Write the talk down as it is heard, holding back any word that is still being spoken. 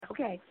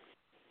Okay.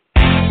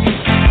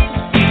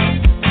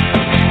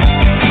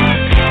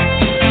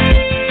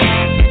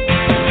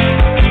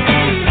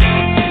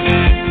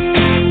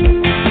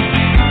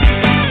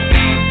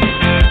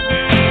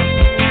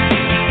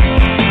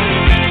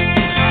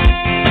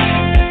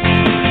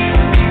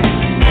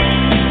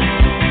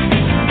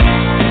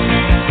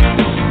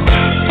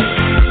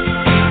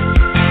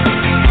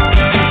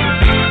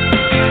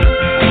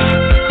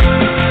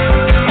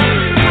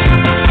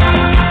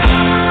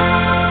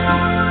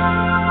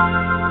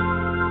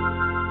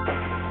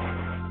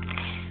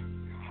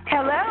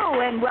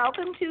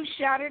 Welcome to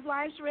Shattered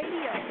Lives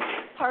Radio,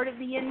 part of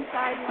the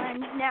Inside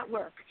Lines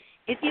Network.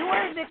 If you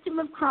are a victim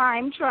of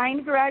crime trying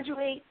to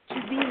graduate to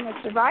being a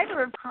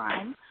survivor of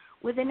crime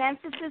with an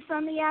emphasis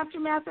on the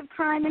aftermath of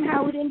crime and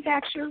how it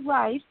impacts your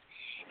life,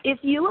 if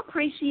you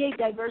appreciate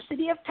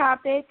diversity of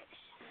topic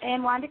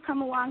and want to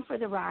come along for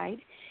the ride,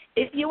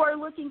 if you are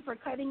looking for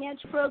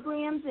cutting-edge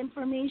programs,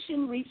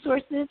 information,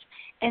 resources,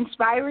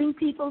 inspiring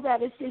people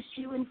that assist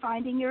you in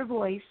finding your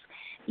voice,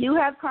 you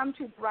have come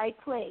to the right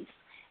place.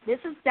 This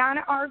is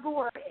Donna R.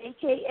 Gore,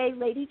 a.k.a.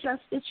 Lady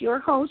Justice, your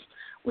host,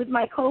 with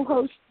my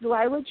co-host,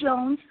 Delilah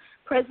Jones,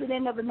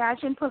 president of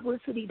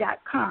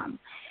ImaginePublicity.com.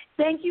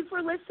 Thank you for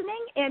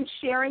listening and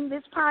sharing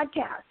this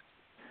podcast.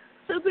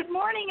 So good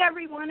morning,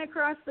 everyone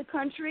across the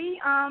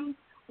country.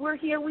 We're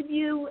here with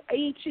you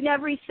each and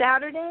every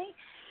Saturday,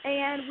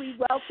 and we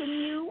welcome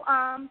you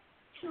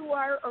to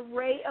our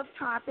array of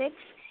topics.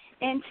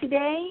 And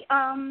today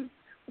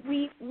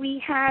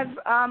we have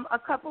a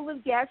couple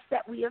of guests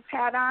that we have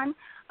had on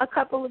a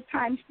couple of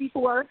times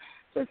before,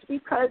 just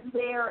because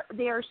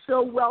they're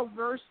so well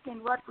versed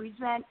and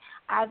represent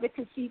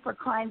advocacy for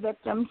crime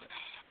victims.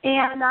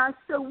 And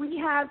so we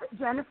have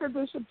Jennifer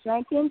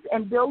Bishop-Jenkins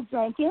and Bill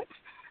Jenkins,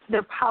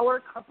 the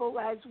power couple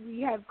as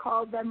we have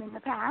called them in the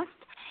past,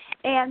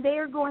 and they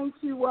are going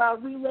to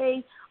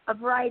relay a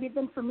variety of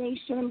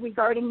information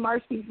regarding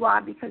Marsy's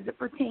Law because it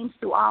pertains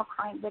to all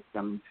crime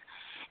victims,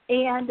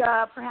 and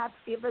perhaps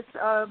give us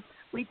a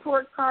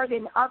report card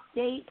and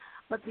update.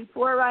 But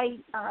before I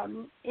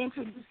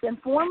introduce them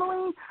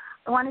formally,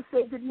 I want to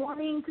say good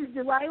morning to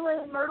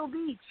Delilah in Myrtle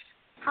Beach.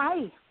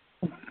 Hi.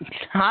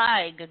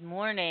 Hi, good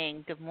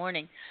morning. Good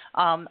morning.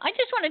 I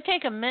just want to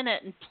take a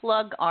minute and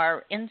plug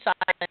our Inside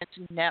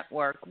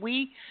Network.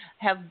 We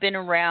have been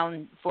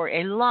around for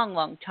a long,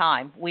 long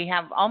time. We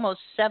have almost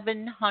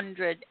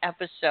 700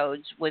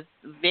 episodes with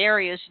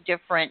various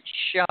different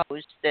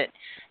shows that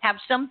have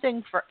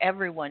something for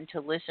everyone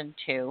to listen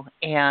to,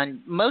 and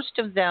most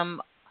of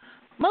them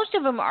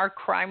are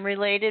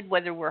crime-related,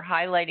 whether we're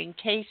highlighting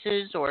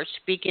cases or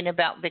speaking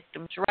about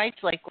victims' rights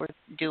like we're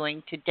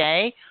doing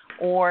today,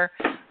 or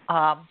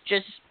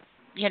just,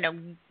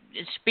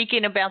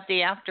 speaking about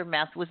the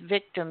aftermath with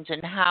victims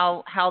and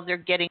how they're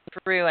getting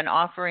through and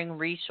offering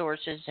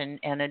resources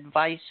and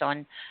advice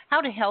on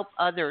how to help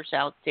others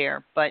out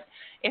there. But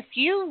if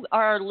you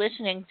are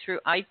listening through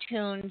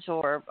iTunes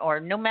or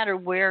no matter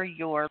where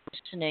you're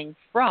listening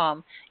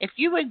from, if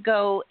you would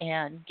go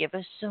and give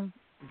us some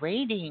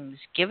ratings,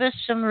 give us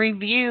some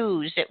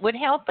reviews, it would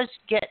help us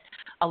get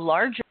a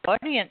larger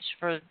audience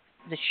for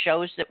the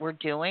shows that we're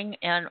doing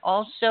and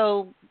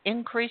also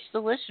increase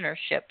the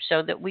listenership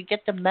so that we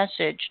get the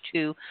message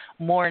to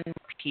more and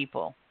more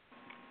people.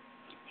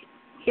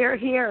 Hear,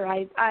 hear.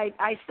 I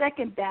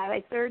second that.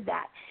 I third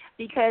that.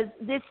 Because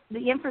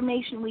the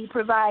information we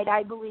provide,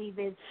 I believe,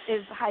 is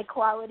high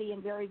quality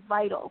and very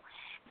vital.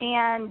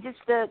 And just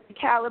the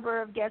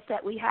caliber of guests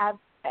that we have,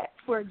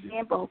 for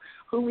example,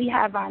 who we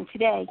have on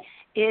today,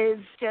 is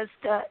just,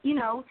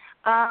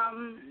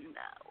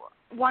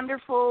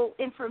 wonderful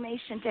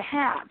information to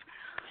have.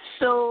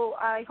 So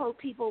I hope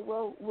people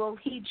will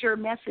heed your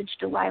message,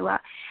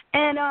 Delilah.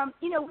 And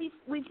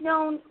we've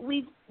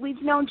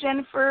known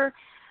Jennifer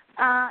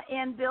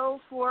and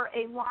Bill for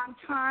a long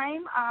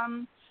time.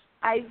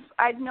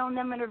 I've known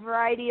them in a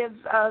variety of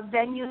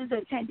venues,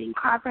 attending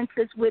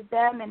conferences with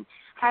them and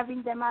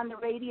having them on the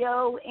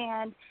radio,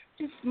 and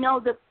just know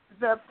the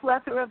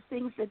plethora of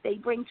things that they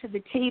bring to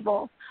the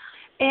table.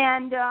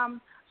 And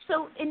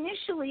so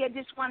initially, I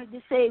just wanted to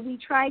say we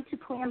tried to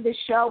plan this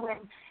show,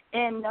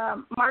 and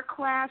Mark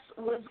Class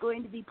was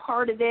going to be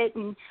part of it,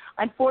 and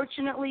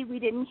unfortunately, we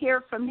didn't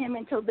hear from him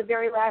until the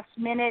very last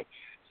minute,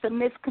 some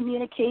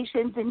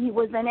miscommunications, and he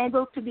was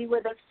unable to be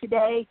with us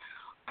today.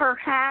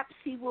 Perhaps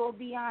he will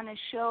be on a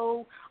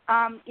show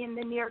in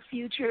the near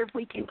future if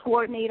we can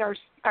coordinate our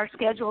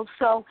schedules.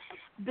 So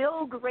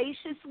Bill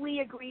graciously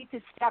agreed to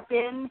step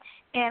in,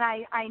 and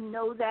I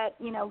know that,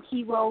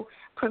 he will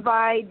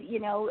provide,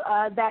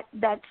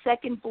 that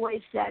second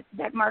voice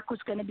that Mark was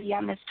going to be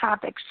on this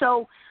topic.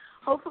 So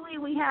hopefully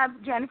we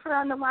have Jennifer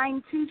on the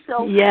line too.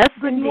 So yes,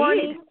 good indeed.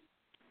 morning.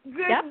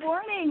 Good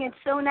morning. It's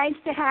so nice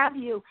to have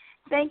you.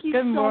 Thank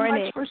you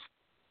much for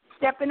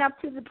stepping up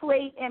to the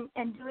plate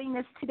and doing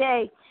this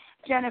today,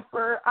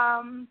 Jennifer.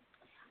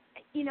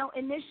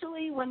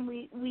 Initially when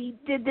we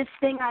did this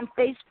thing on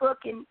Facebook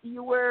and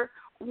you were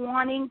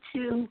wanting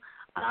to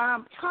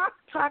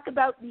talk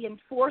about the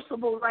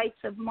enforceable rights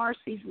of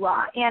Marsy's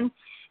Law, and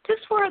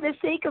just for the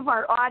sake of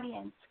our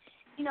audience,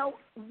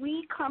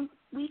 we come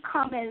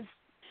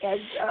as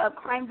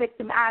crime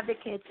victim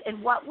advocates,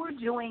 and what we're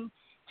doing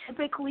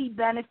typically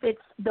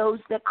benefits those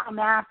that come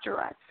after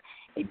us.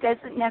 It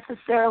doesn't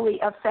necessarily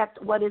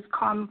affect what has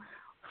come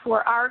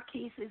for our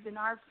cases in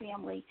our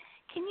family.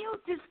 Can you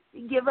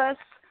just give us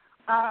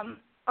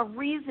a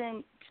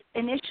reason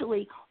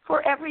initially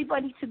for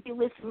everybody to be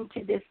listening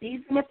to this,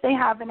 even if they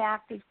have an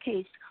active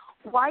case?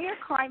 Why are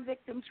crime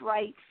victims'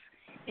 rights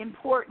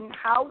important?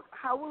 How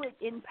will it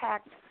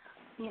impact,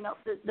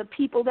 the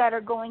people that are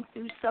going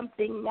through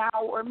something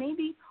now, or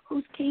maybe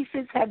whose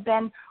cases have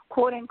been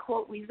quote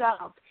unquote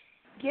resolved?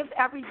 Give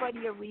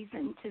everybody a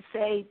reason to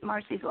say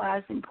Marcy's Law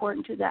is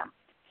important to them.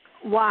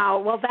 Wow.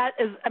 Well,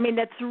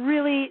 that's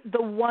really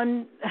the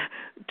one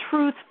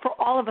truth for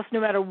all of us, no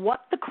matter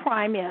what the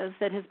crime is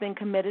that has been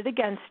committed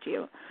against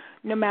you,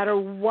 no matter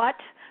what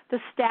the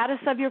status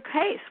of your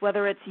case,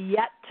 whether it's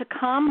yet to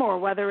come or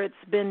whether it's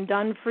been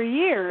done for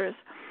years,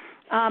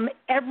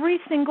 every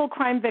single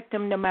crime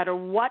victim, no matter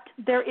what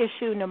their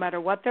issue, no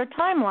matter what their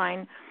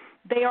timeline,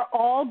 they are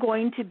all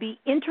going to be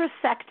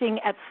intersecting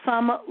at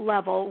some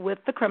level with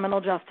the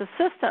criminal justice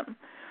system.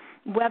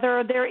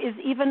 Whether there is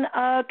even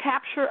a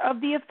capture of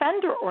the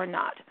offender or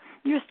not,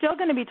 you're still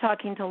going to be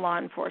talking to law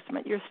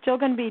enforcement. You're still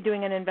going to be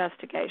doing an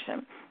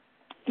investigation.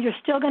 You're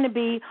still going to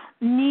be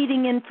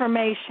needing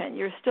information.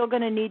 You're still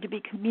going to need to be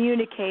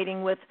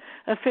communicating with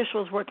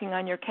officials working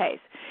on your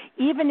case.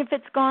 Even if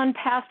it's gone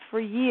past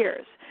for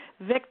years,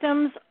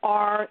 victims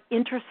are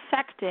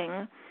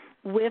intersecting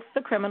with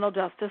the criminal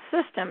justice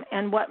system.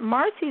 And what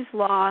Marcy's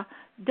Law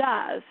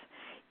does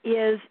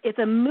is it's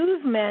a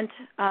movement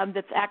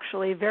that's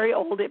actually very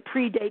old. It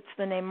predates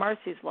the name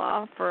Marcy's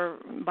Law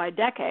by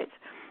decades,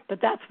 but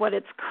that's what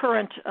its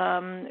current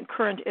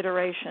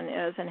iteration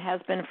is and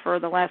has been for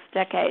the last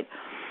decade.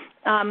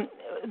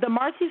 The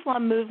Marcy's Law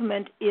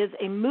movement is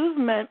a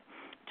movement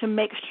to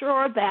make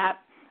sure that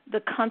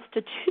the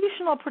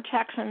constitutional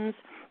protections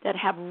that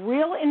have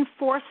real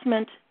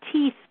enforcement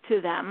teeth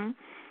to them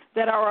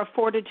that are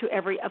afforded to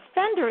every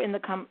offender in the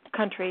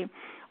country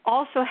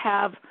also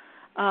have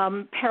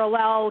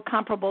parallel,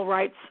 comparable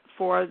rights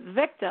for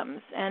victims.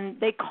 And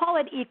they call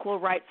it equal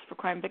rights for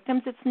crime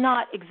victims. It's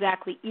not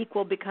exactly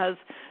equal because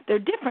they're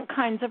different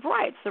kinds of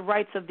rights. The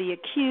rights of the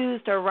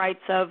accused are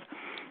rights of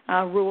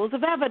rules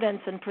of evidence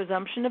and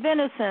presumption of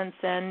innocence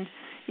and,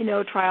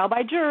 trial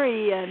by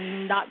jury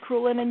and not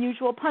cruel and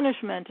unusual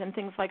punishment and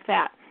things like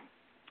that.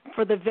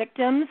 For the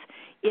victims,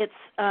 it's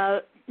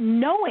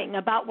knowing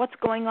about what's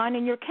going on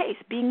in your case,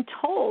 being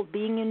told,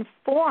 being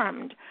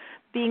informed,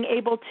 being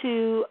able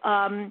to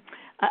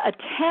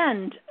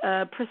attend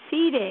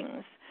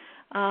proceedings,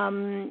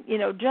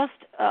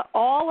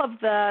 all of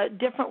the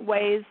different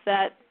ways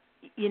that,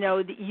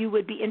 that you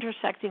would be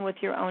intersecting with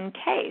your own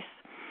case.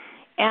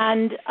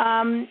 And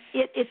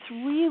it's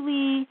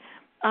really,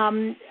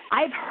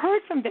 I've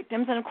heard from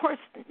victims, and of course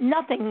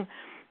nothing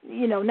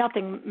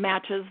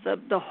matches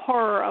the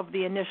horror of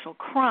the initial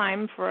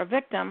crime for a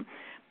victim,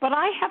 but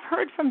I have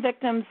heard from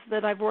victims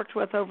that I've worked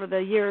with over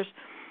the years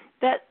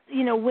that,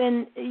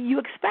 when you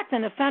expect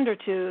an offender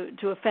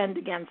to offend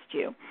against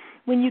you,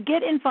 when you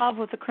get involved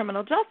with the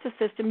criminal justice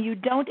system, you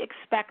don't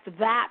expect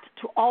that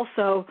to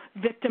also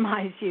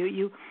victimize you.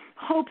 You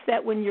hope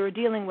that when you're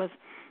dealing with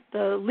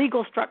the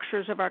legal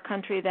structures of our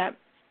country that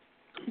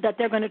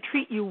they're going to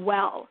treat you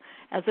well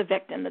as a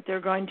victim, that they're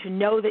going to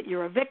know that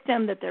you're a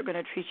victim, that they're going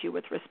to treat you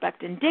with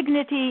respect and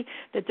dignity,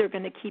 that they're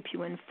going to keep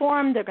you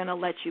informed, they're going to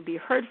let you be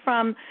heard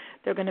from,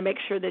 they're going to make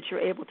sure that you're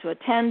able to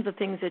attend the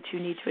things that you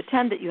need to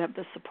attend, that you have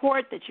the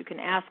support, that you can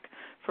ask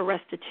for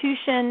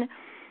restitution.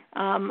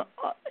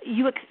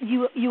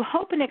 You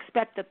hope and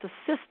expect that the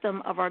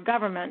system of our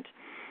government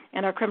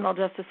and our criminal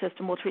justice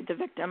system will treat the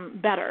victim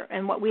better.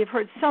 And what we have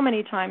heard so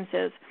many times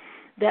is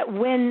that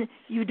when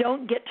you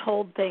don't get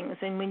told things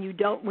and when you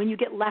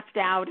get left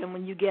out and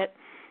when you get,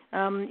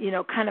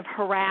 kind of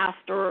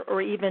harassed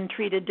or even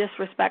treated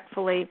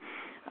disrespectfully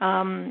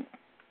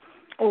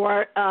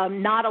or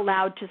not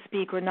allowed to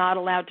speak or not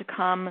allowed to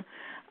come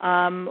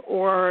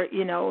or,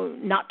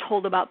 not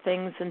told about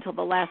things until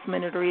the last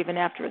minute or even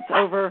after it's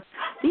over,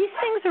 these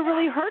things are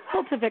really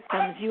hurtful to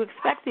victims. You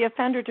expect the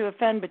offender to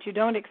offend, but you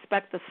don't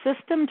expect the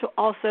system to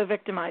also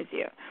victimize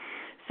you.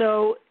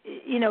 So,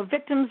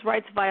 victims'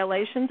 rights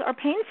violations are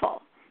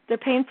painful. They're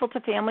painful to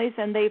families,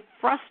 and they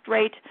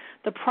frustrate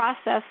the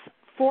process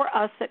for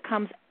us that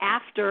comes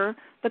after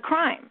the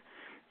crime.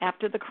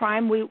 After the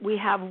crime, we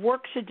have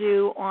work to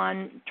do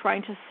on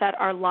trying to set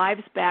our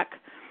lives back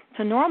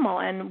to normal,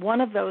 and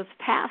one of those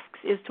tasks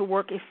is to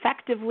work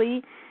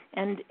effectively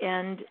and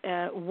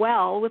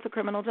well with the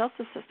criminal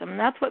justice system. And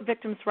that's what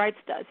victims' rights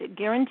does. It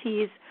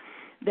guarantees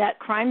that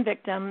crime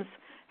victims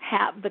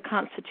have the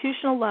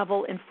constitutional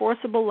level,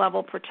 enforceable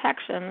level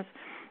protections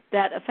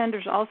that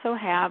offenders also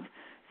have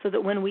so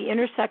that when we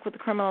intersect with the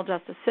criminal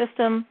justice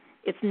system,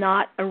 it's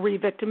not a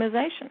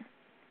re-victimization.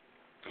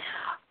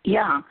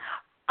 Yeah.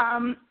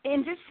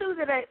 And just so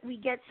that we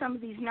get some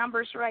of these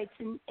numbers right,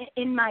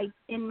 in my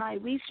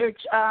research,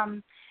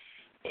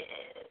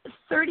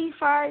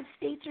 35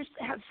 states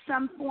have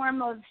some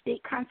form of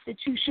state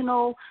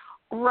constitutional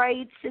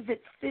rights. Is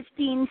it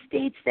 15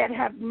 states that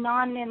have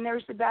none? And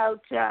there's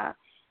about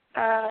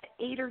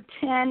 8 or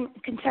 10,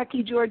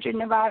 Kentucky, Georgia,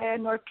 Nevada,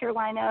 North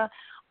Carolina,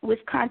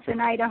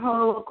 Wisconsin,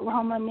 Idaho,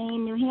 Oklahoma,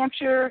 Maine, New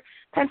Hampshire,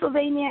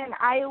 Pennsylvania, and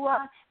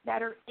Iowa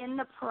that are in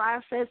the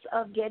process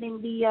of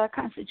getting the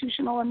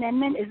constitutional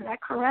amendment. Is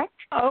that correct?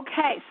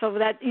 Okay, so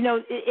that,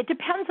 it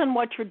depends on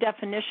what your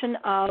definition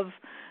of,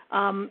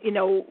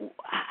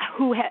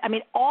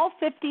 all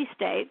 50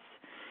 states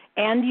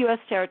and U.S.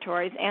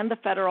 territories and the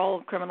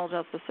federal criminal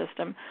justice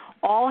system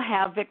all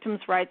have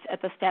victims' rights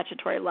at the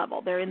statutory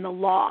level. They're in the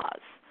laws.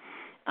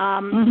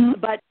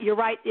 But you're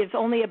right, it's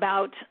only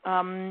about,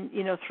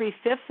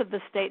 3/5 of the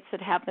states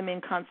that have them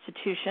in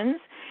constitutions,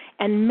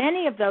 and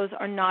many of those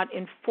are not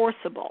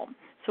enforceable.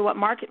 So what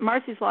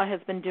Marcy's Law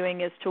has been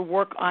doing is to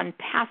work on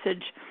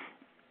passage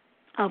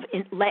of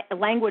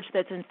language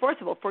that's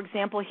enforceable. For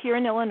example, here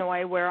in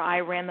Illinois, where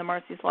I ran the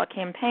Marcy's Law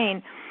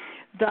campaign,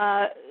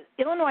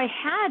 Illinois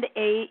had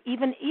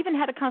even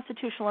had a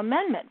constitutional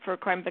amendment for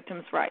crime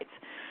victims' rights.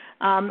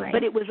 Right.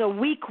 But it was a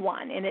weak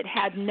one, and it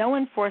had no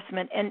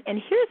enforcement. And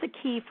here's the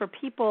key for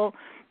people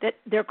that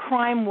their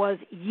crime was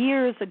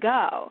years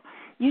ago.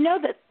 You know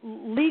that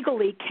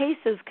legally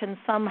cases can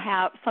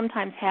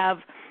sometimes have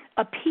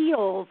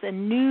appeals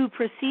and new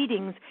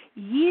proceedings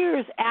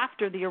years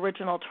after the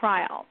original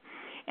trial.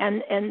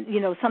 And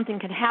something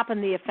can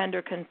happen, the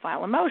offender can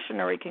file a motion,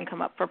 or he can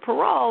come up for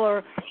parole,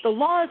 or the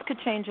laws could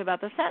change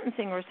about the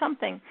sentencing or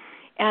something,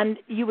 and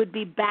you would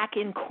be back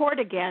in court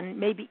again,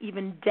 maybe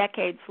even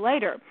decades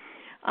later.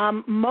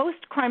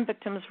 Most crime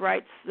victims'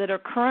 rights that are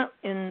current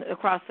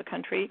across the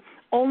country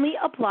only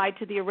apply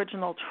to the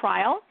original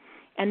trial,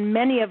 and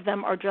many of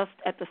them are just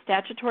at the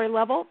statutory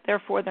level.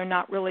 Therefore, they're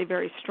not really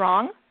very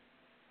strong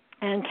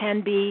and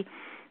can be,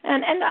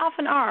 and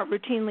often are,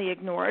 routinely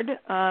ignored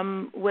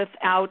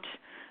without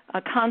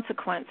a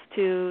consequence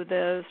to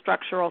the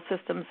structural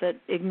systems that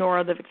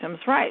ignore the victim's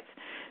rights.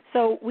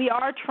 So we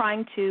are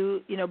trying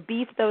to,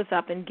 beef those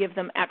up and give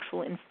them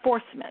actual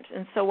enforcement.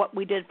 And so what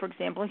we did, for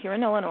example, here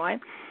in Illinois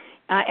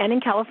and in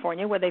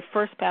California, where they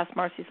first passed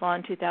Marcy's Law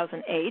in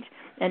 2008,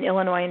 and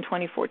Illinois in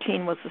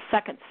 2014 was the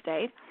second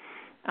state,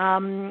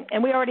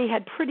 and we already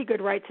had pretty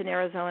good rights in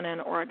Arizona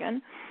and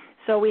Oregon.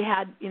 So we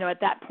had, at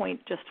that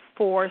point, just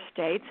 4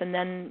 states, and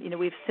then,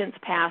 we've since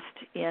passed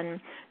in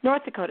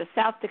North Dakota,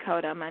 South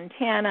Dakota,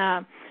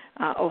 Montana,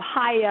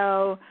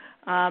 Ohio.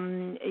 We're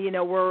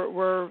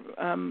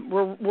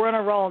on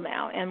a roll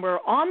now, and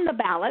we're on the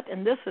ballot,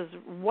 and this is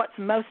what's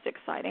most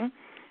exciting.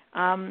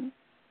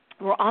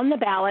 We're on the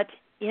ballot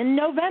in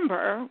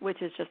November,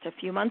 which is just a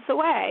few months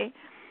away,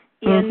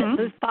 in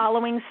the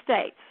following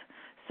states.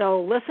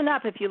 So listen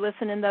up if you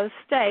listen in those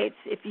states.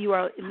 If you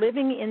are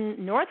living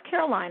in North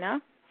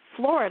Carolina,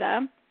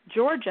 Florida,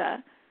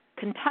 Georgia,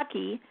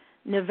 Kentucky,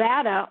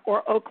 Nevada,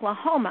 or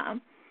Oklahoma,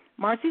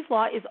 Marcy's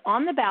Law is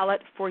on the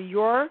ballot for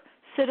your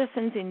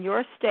citizens in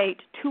your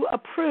state to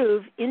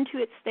approve into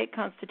its state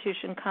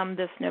constitution come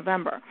this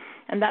November.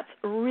 And that's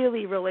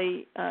really,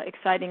 really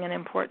exciting and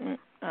important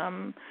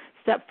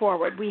step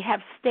forward. We have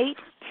state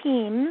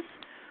teams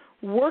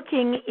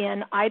working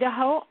in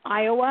Idaho,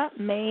 Iowa,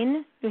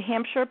 Maine, New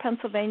Hampshire,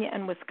 Pennsylvania,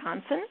 and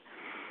Wisconsin.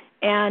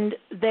 And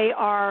they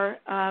are,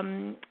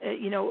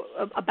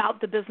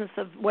 about the business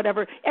of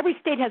whatever. Every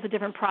state has a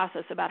different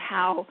process about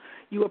how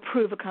you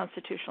approve a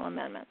constitutional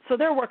amendment. So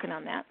they're working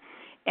on that.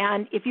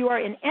 And if you are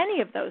in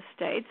any of those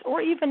states,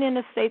 or even in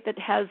a state that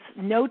has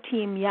no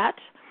team yet,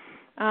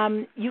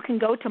 you can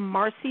go to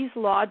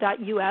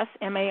marcyslaw.us,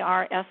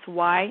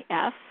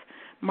 M-A-R-S-Y-S.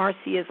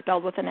 Marcy is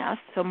spelled with an S.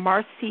 So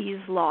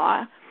Marcy's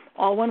Law,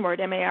 all one word,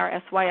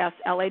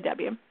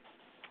 M-A-R-S-Y-S-L-A-W,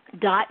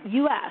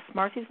 .us,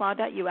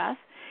 marcyslaw.us.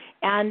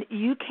 And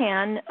you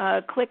can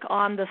click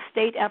on the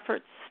State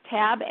Efforts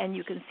tab, and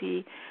you can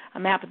see a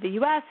map of the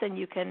U.S., and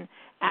you can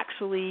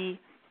actually,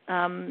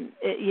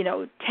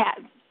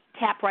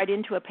 tap right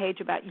into a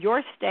page about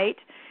your state.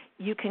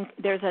 You can.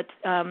 There's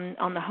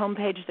on the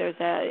homepage.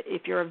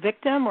 If you're a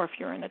victim, or if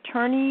you're an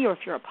attorney, or if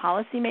you're a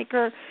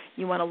policymaker,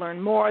 you want to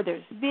learn more.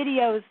 There's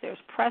videos. There's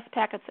press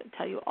packets that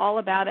tell you all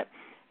about it.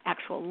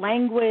 Actual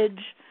language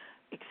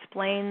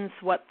explains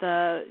what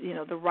the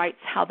rights,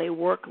 how they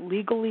work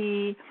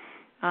legally.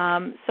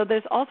 So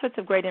there's all sorts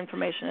of great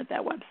information at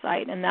that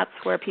website, and that's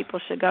where people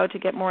should go to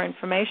get more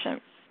information.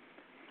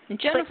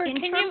 Jennifer, can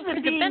you,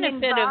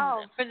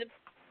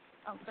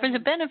 for the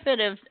benefit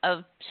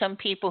of some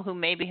people who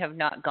maybe have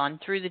not gone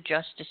through the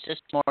justice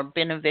system or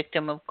been a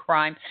victim of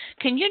crime,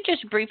 can you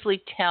just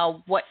briefly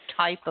tell what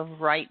type of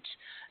rights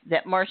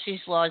that Marcy's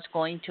Law is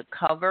going to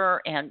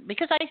cover? And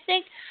because I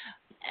think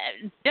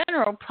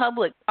general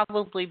public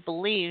probably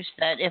believes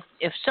that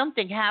if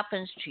something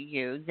happens to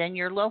you, then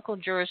your local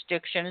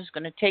jurisdiction is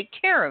going to take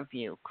care of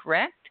you,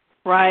 correct?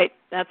 Right.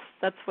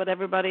 That's what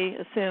everybody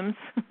assumes.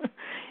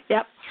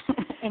 Yep.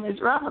 And is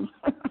wrong.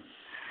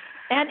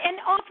 And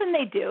often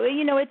they do.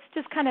 It's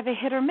just kind of a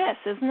hit or miss,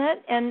 isn't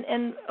it?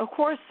 And of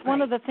course,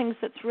 one of the things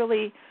that's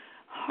really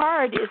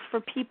hard is for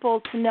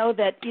people to know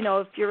that,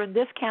 if you're in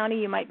this county,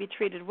 you might be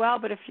treated well,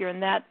 but if you're in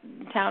that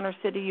town or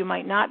city, you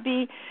might not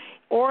be.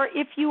 Or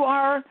if you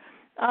are,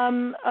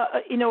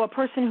 a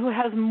person who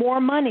has more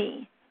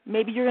money,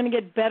 maybe you're going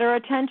to get better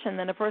attention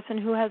than a person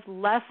who has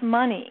less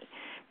money.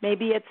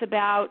 Maybe it's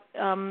about,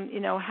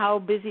 how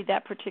busy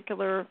that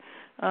particular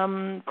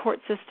court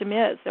system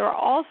is. There are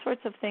all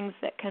sorts of things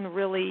that can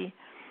really,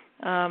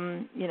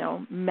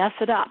 mess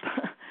it up.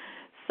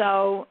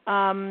 So,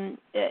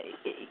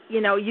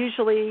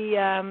 usually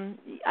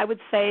I would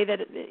say that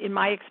in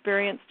my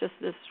experience, just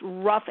this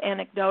rough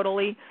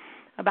anecdotally,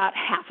 about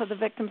half of the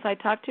victims I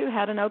talked to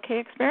had an okay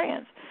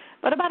experience,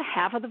 but about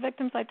half of the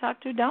victims I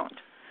talked to don't.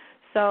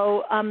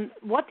 So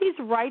what these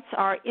rights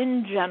are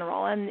in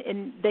general,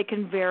 and they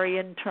can vary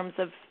in terms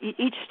of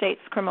each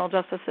state's criminal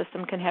justice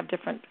system can have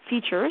different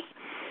features,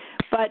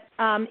 but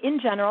in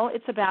general,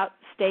 it's about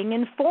staying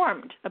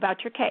informed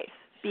about your case,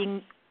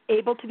 being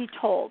able to be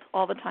told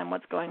all the time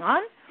what's going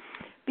on,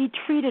 be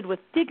treated with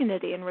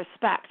dignity and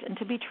respect, and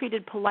to be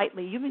treated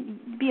politely. You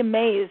would be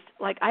amazed,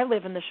 like I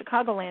live in the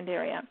Chicagoland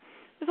area.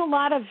 There's a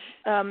lot of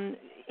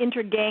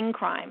inter-gang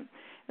crime.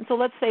 And so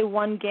let's say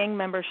one gang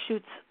member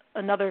shoots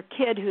another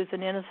kid who's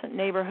an innocent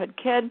neighborhood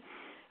kid,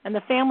 and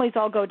the families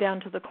all go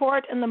down to the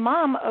court, and the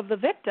mom of the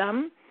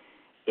victim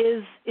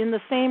is in the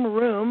same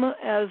room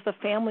as the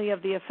family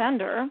of the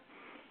offender.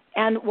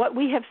 And what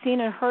we have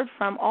seen and heard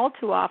from all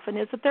too often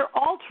is that they're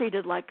all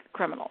treated like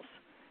criminals.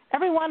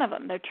 Every one of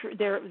them.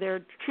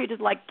 They're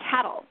treated like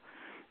cattle,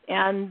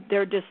 and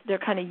they're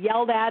kind of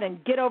yelled at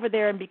and get over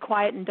there and be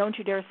quiet and don't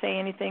you dare say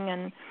anything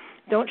and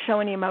don't show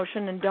any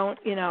emotion and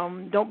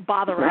don't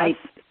bother right.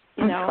 us.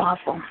 It's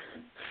awful.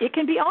 It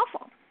can be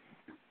awful.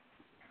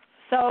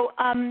 So,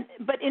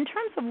 but in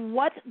terms of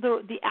what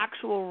the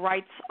actual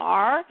rights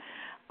are,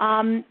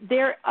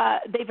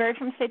 they vary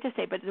from state to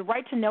state. But the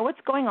right to know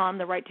what's going on,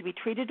 the right to be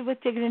treated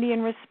with dignity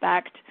and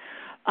respect,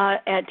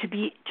 and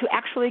to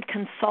actually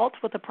consult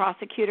with the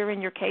prosecutor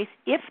in your case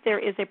if there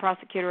is a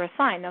prosecutor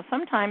assigned. Now,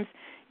 sometimes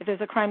if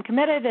there's a crime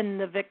committed and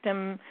the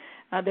victim,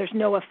 there's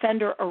no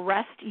offender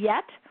arrest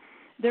yet,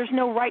 there's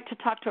no right to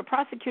talk to a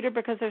prosecutor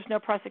because there's no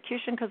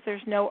prosecution because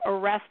there's no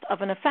arrest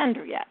of an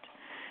offender yet.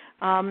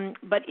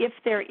 But if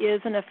there is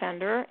an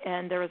offender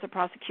and there is a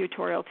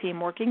prosecutorial team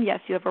working,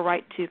 yes, you have a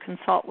right to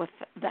consult with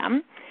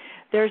them.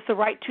 There's the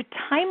right to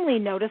timely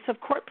notice of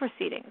court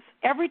proceedings.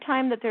 Every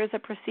time that there's a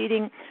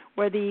proceeding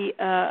where the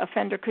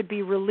offender could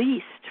be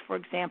released, for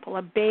example,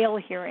 a bail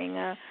hearing,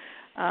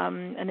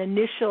 an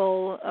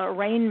initial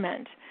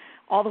arraignment,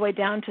 all the way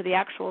down to the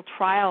actual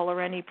trial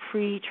or any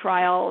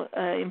pre-trial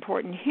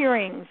important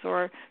hearings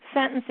or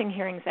sentencing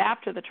hearings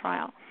after the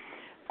trial.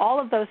 All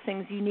of those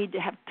things you need to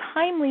have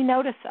timely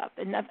notice of,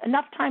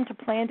 enough time to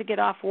plan to get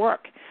off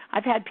work.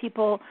 I've had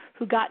people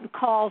who got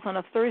calls on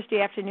a Thursday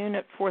afternoon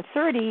at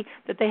 4:30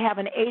 that they have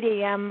an 8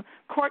 a.m.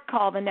 court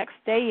call the next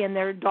day in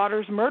their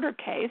daughter's murder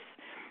case,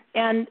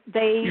 and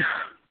they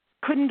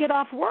couldn't get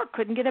off work,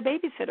 couldn't get a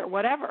babysitter,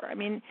 whatever. I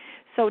mean,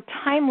 so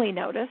timely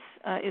notice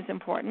is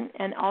important,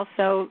 and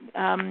also,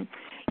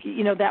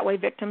 that way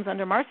victims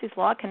under Marcy's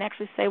Law can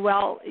actually say,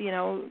 well,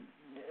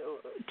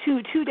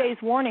 2 days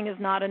warning is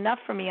not enough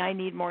for me. I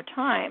need more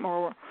time,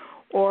 or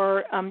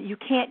you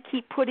can't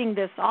keep putting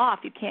this off.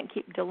 You can't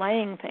keep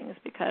delaying things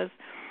because,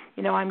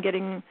 I'm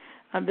getting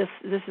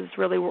this is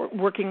really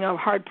working a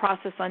hard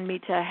process on me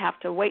to have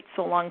to wait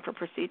so long for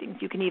proceedings.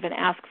 You can even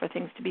ask for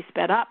things to be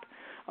sped up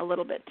a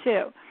little bit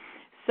too.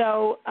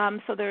 So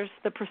there's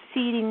the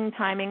proceeding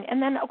timing,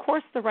 and then, of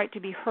course, the right to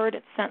be heard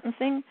at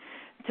sentencing,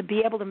 to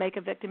be able to make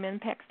a victim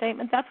impact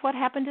statement. That's what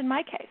happened in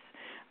my case.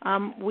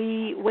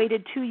 We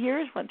waited 2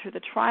 years, went through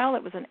the trial.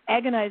 It was an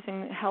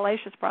agonizing,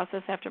 hellacious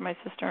process after my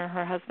sister and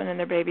her husband and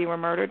their baby were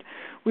murdered.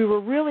 We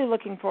were really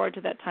looking forward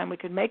to that time we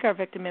could make our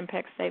victim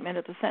impact statement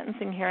at the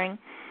sentencing hearing.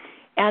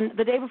 And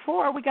the day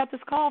before, we got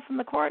this call from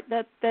the court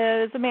that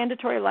there's a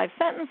mandatory life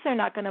sentence. They're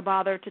not going to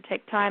bother to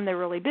take time. They're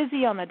really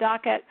busy on the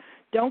docket.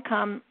 Don't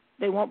come.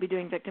 They won't be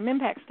doing victim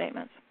impact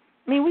statements.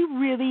 I mean, we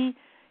really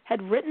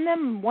had written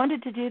them,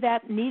 wanted to do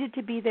that, needed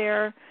to be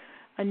there,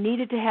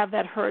 needed to have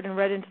that heard and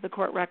read into the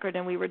court record,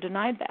 and we were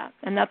denied that.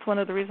 And that's one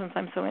of the reasons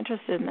I'm so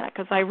interested in that,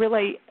 because I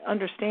really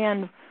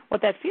understand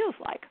what that feels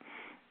like.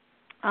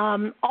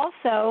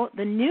 Also,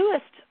 the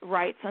newest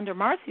rights under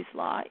Marcy's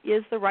Law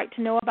is the right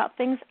to know about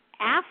things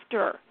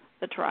after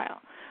the trial.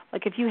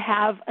 Like if you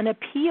have an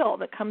appeal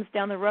that comes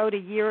down the road a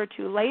year or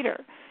two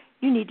later,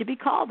 you need to be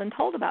called and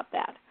told about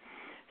that.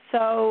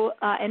 So,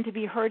 and to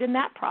be heard in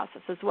that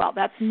process as well.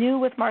 That's new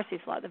with Marcy's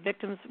Law. The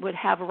victims would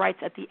have rights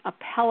at the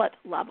appellate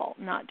level,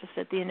 not just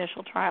at the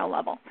initial trial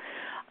level.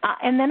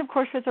 And then, of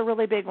course, there's a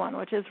really big one,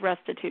 which is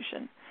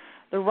restitution,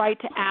 the right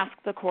to ask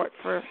the court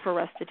for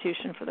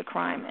restitution for the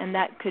crime. And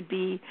that could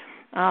be,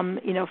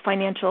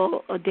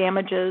 financial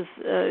damages,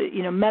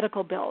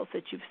 medical bills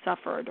that you've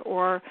suffered,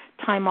 or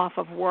time off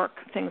of work,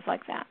 things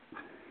like that.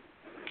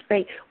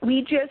 Great.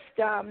 We just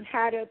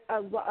had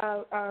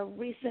a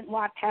recent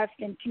law passed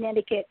in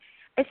Connecticut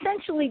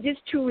essentially just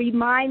to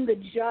remind the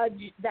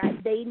judge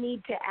that they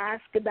need to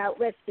ask about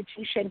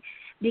restitution.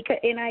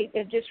 And I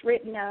have just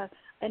written a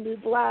new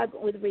blog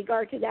with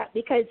regard to that,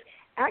 because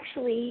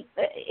actually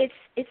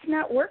it's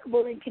not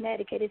workable in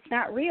Connecticut. It's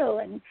not real.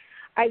 And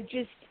I've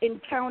just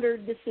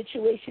encountered the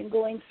situation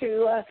going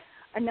through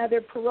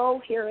another parole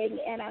hearing,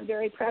 and I'm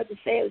very proud to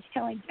say I was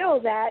telling Bill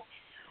that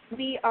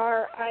I'm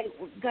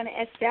going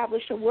to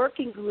establish a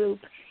working group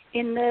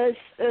in the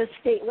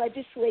state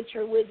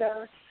legislature with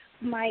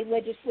my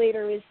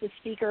legislator is the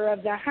Speaker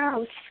of the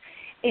House,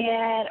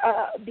 and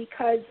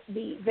because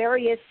the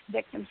various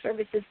victim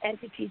services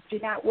entities do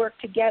not work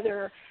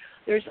together,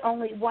 there's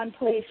only one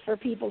place for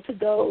people to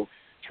go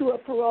to a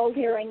parole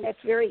hearing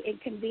that's very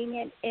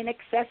inconvenient,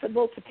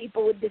 inaccessible to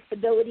people with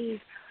disabilities,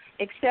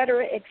 et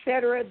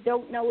cetera,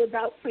 don't know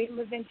about freedom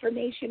of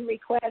information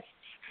requests.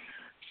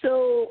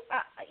 So,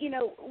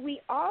 we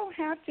all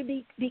have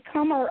to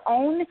become our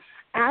own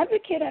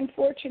advocate,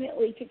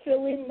 unfortunately, to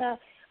fill in the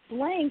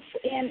blanks.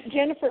 And,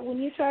 Jennifer,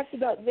 when you talked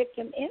about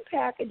victim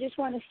impact, I just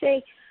want to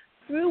say,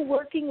 through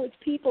working with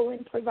people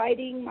and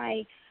providing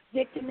my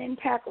victim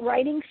impact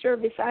writing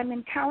service, I'm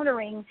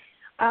encountering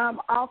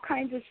all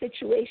kinds of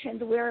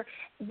situations where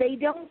they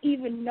don't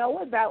even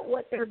know about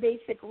what their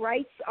basic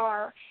rights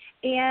are.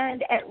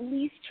 And at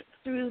least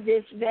through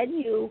this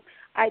venue,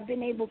 I've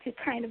been able to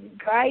kind of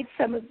guide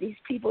some of these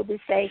people to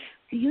say,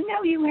 do you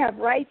know you have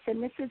rights,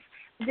 and this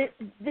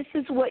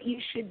is what you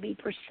should be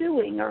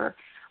pursuing, or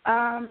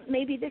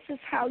maybe this is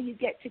how you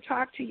get to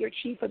talk to your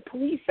chief of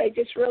police. I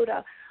just wrote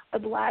a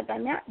blog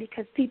on that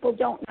because people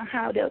don't know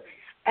how to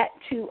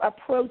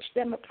approach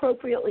them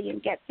appropriately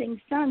and get things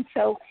done.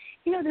 So,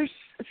 there's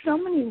so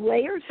many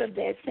layers of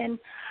this, and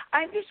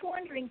I'm just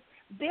wondering,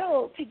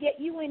 Bill, to get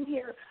you in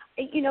here,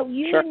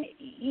 Sure.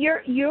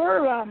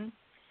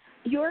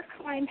 Your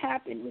crime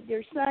happened with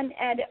your son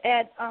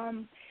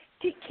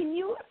can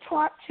you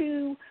talk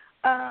to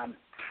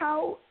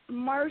how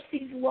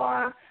Marcy's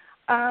Law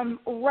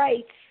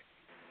rights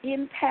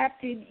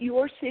impacted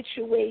your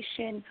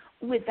situation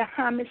with the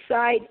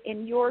homicide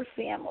in your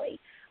family?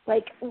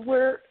 Like,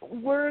 were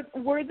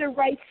the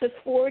rights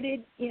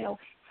afforded,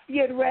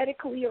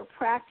 theoretically or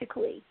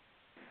practically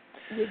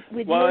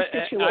with your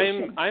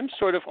situation? I'm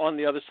sort of on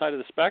the other side of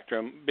the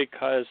spectrum,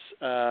 because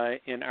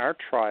in our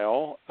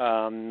trial,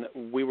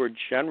 we were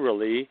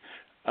generally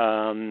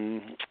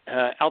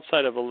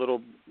outside of a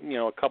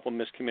couple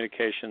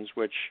miscommunications,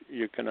 which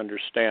you can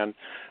understand.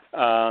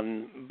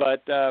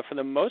 But for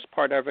the most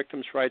part, our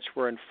victims' rights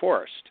were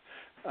enforced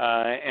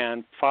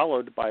and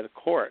followed by the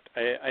court.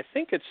 I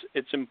think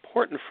it's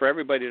important for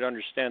everybody to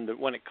understand that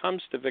when it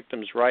comes to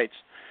victims' rights,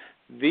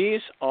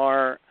 these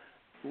are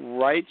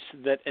rights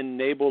that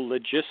enable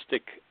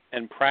logistic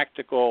and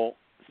practical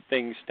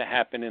things to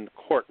happen in the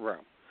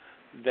courtroom,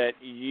 that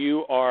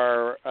you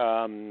are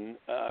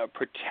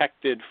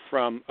protected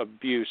from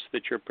abuse,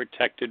 that you're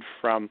protected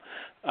from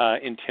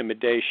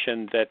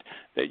intimidation, that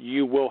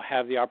you will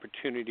have the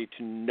opportunity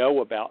to know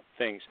about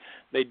things.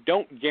 They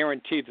don't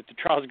guarantee that the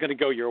trial is going to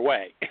go your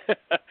way.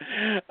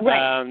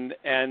 Right.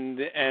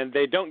 And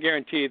they don't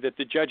guarantee that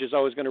the judge is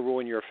always going to rule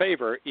in your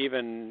favor,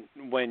 even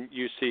when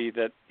you see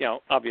that,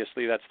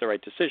 obviously that's the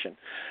right decision.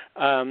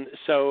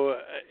 So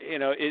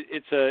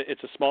it's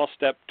a small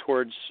step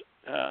towards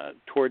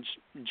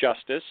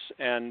justice,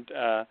 and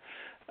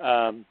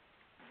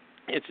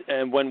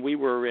and when we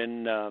were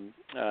in the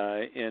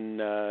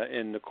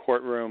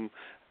courtroom,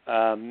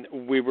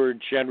 we were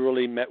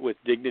generally met with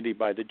dignity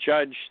by the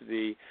judge.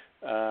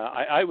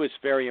 I was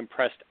very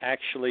impressed,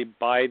 actually,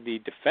 by the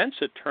defense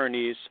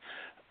attorney's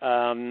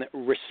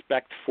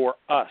respect for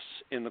us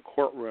in the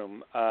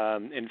courtroom.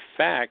 In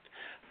fact,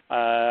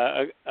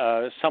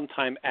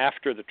 sometime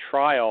after the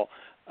trial,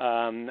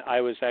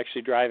 I was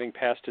actually driving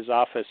past his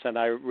office, and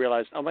I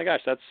realized, oh my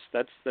gosh,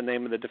 that's the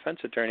name of the defense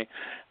attorney.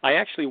 I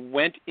actually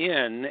went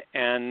in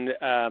and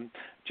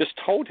just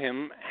told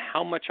him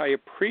how much I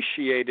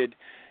appreciated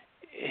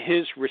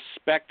his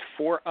respect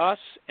for us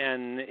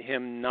and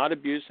him not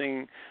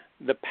abusing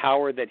the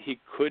power that he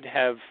could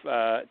have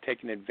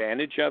taken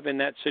advantage of in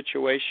that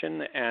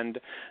situation, and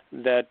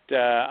that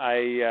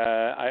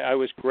I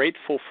was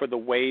grateful for the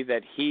way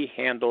that he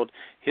handled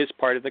his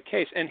part of the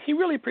case. And he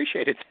really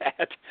appreciated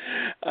that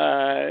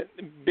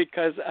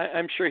because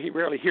I'm sure he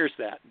rarely hears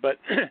that. But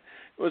it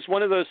was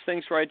one of those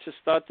things where I just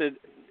thought that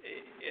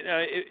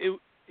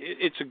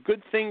it's a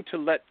good thing to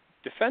let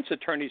defense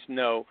attorneys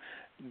know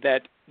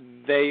that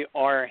they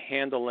are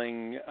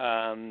handling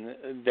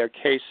their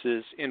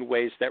cases in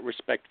ways that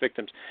respect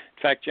victims.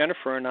 In fact,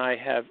 Jennifer and I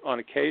have on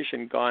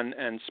occasion gone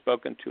and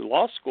spoken to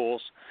law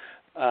schools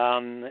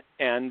and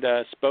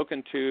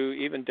spoken to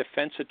even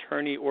defense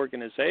attorney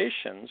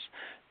organizations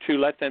to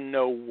let them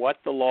know what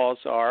the laws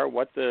are,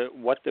 what the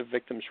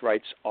victims'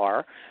 rights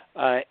are,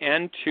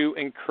 and to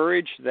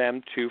encourage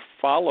them to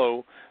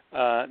follow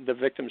the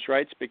victims'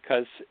 rights,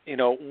 because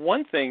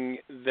one thing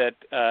that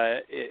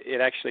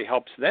it actually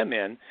helps them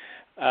in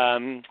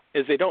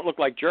is they don't look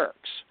like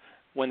jerks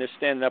when they're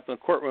standing up in the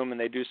courtroom and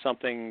they do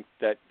something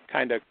that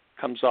kind of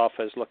comes off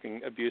as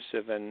looking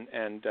abusive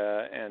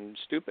and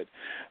stupid.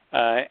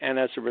 And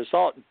as a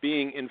result,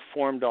 being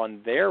informed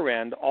on their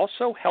end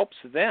also helps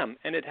them,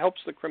 and it helps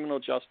the criminal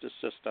justice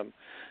system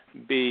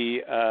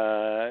be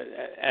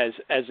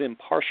as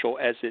impartial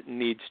as it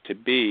needs to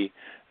be,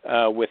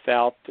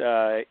 without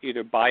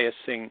either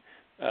biasing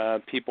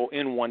people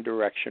in one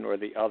direction or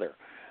the other.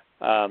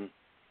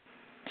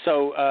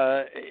 So,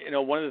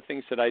 one of the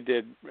things that I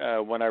did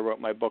when I wrote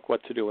my book,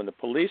 What to Do When the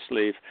Police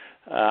Leave,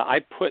 I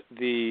put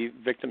the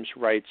victims'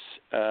 rights,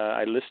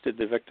 I listed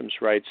the victims'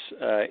 rights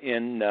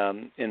in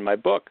my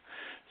book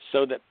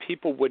so that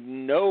people would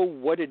know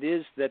what it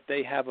is that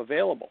they have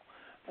available.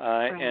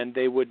 Right. And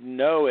they would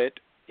know it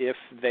if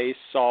they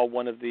saw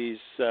one of these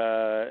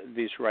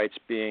rights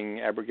being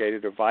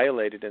abrogated or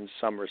violated in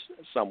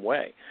some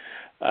way.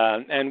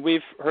 And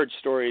we've heard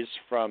stories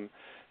from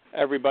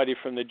everybody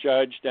from the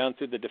judge down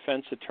through the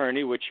defense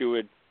attorney, which you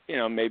would,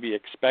 maybe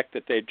expect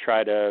that they'd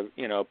try to,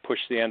 push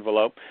the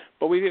envelope.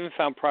 But we've even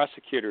found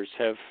prosecutors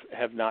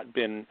have not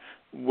been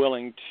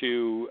willing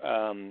to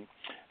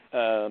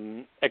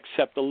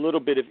accept a little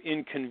bit of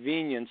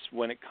inconvenience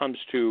when it comes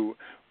to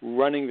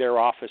running their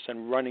office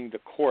and running the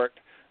court,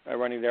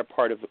 running their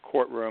part of the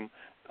courtroom,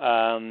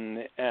 and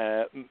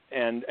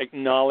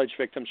acknowledge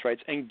victims'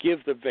 rights and give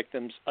the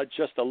victims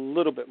just a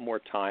little bit more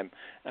time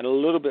and a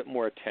little bit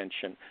more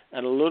attention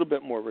and a little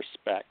bit more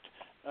respect.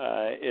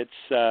 It's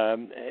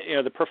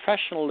the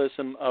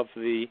professionalism of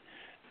the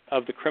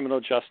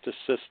criminal justice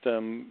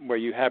system, where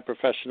you have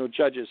professional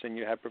judges and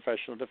you have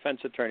professional defense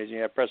attorneys and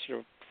you have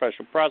professional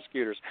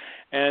prosecutors.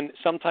 And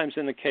sometimes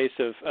in the case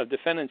of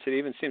defendants, it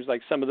even seems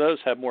like some of those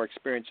have more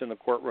experience in the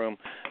courtroom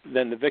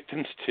than the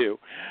victims do.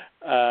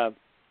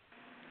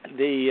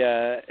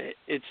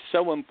 It's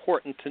so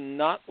important to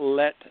not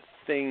let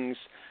things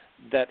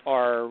that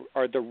are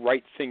the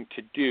right thing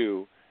to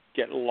do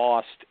get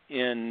lost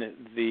in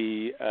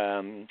the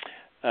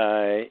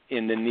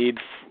need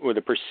or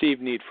the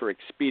perceived need for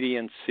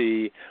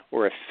expediency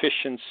or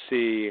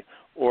efficiency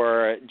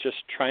or just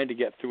trying to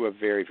get through a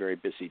very, very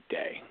busy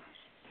day.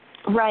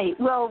 Right.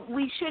 Well,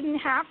 we shouldn't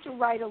have to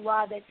write a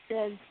law that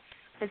says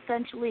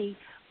essentially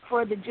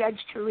for the judge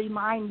to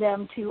remind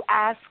them to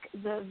ask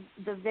the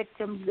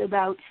victims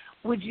about,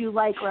 would you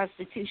like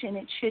restitution?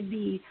 It should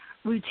be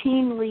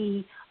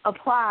routinely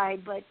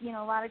applied, but, a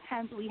lot of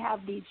times we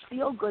have these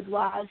feel-good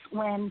laws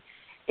when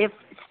if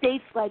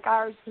states like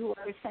ours who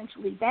are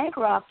essentially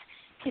bankrupt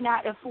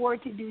cannot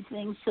afford to do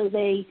things, so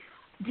they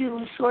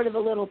do sort of a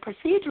little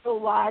procedural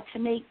law to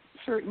make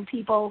certain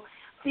people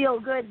feel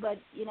good, but,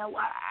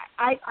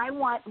 I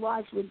want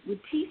laws with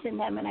teeth in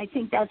them, and I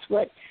think that's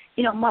what,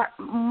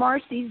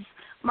 Marcy's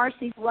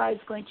law is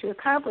going to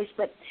accomplish.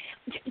 But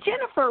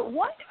Jennifer,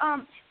 what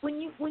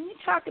when you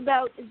talk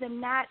about them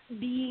not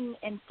being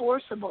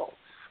enforceable,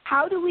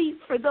 how do we,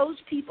 for those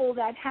people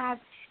that have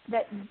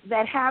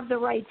the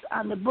rights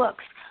on the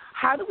books,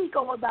 how do we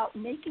go about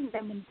making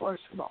them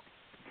enforceable?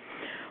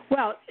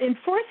 Well,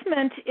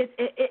 enforcement,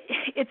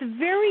 it's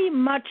very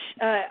much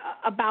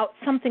about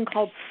something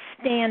called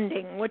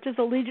standing, which is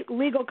a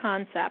legal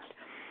concept.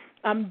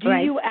 Do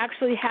right. you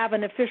actually have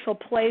an official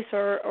place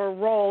or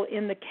role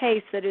in the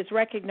case that is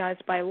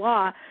recognized by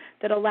law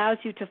that allows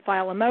you to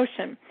file a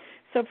motion?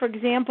 So, for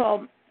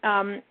example,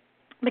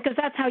 because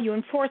that's how you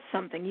enforce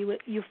something,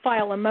 you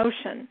file a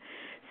motion.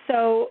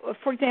 So,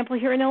 for example,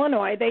 here in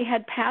Illinois, they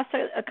had passed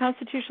a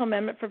constitutional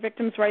amendment for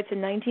victims' rights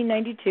in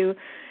 1992.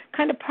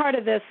 Kind of part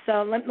of this,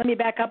 let me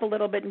back up a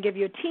little bit and give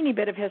you a teeny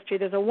bit of history.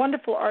 There's a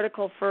wonderful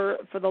article for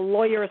the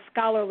lawyer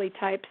scholarly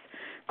types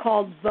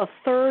called The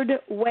Third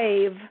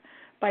Wave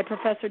by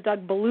Professor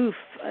Doug Beloof,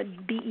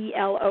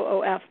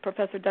 B-E-L-O-O-F.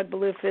 Professor Doug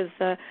Beloof is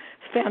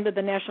founded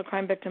the National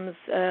Crime Victims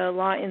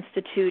Law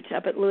Institute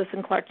up at Lewis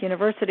and Clark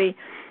University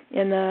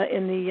in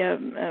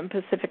the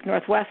Pacific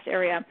Northwest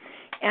area.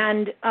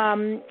 And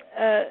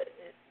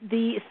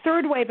the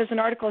Third Wave is an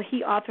article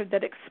he authored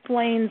that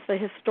explains the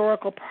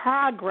historical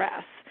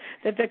progress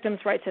that victims'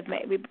 rights have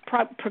made. We've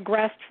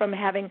progressed from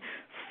having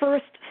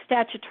first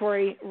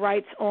statutory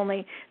rights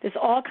only. This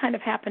all kind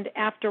of happened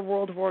after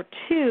World War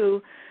II.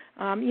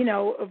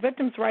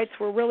 Victims' rights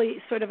were really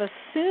sort of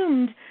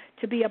assumed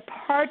to be a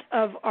part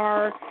of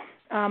our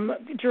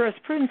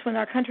jurisprudence when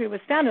our country was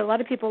founded. A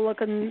lot of people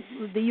look in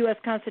the U.S.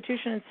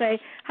 Constitution and say,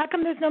 how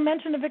come there's no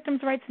mention of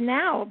victims' rights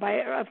now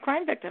of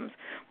crime victims?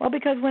 Well,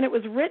 because when it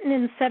was written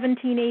in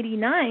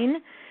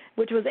 1789,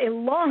 which was a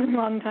long,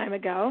 long time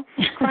ago,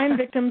 crime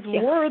victims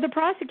were the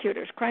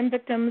prosecutors. Crime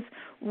victims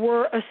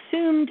were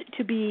assumed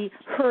to be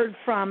heard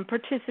from,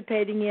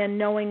 participating in,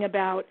 knowing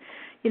about,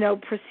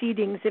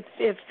 proceedings.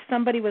 If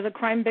somebody was a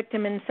crime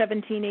victim in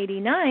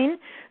 1789,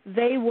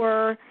 they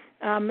were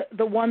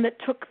the one that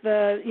took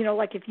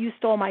like if you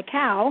stole my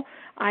cow,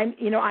 I'm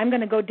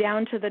going to go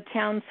down to the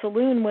town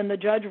saloon when the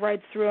judge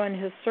rides through on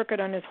his circuit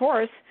on his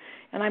horse,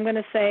 and I'm going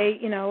to say,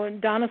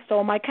 Donna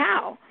stole my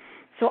cow.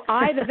 So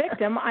I, the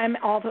victim, I'm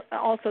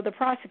also the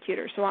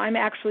prosecutor. So I'm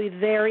actually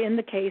there in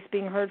the case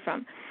being heard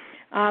from.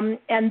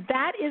 And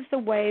that is the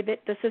way that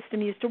the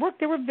system used to work.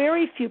 There were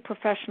very few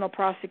professional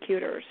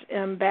prosecutors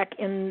back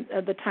in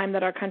the time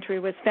that our country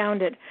was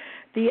founded.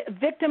 The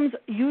victims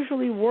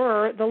usually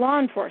were the law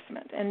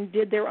enforcement and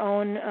did their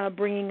own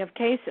bringing of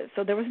cases.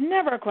 So there was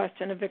never a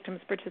question of victims'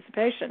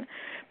 participation.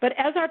 But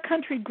as our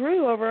country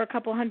grew over a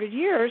couple hundred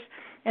years,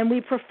 and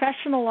we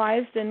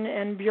professionalized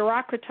and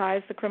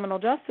bureaucratized the criminal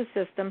justice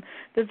system,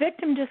 the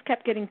victim just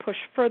kept getting pushed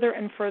further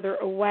and further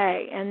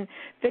away. And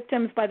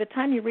victims, by the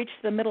time you reach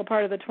the middle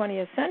part of the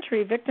 20th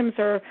century, victims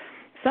are,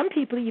 some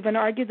people even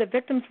argue that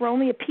victims were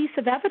only a piece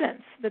of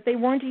evidence, that they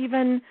weren't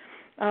even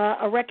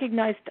a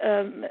recognized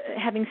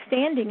having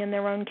standing in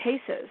their own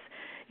cases.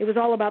 It was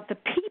all about the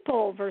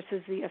people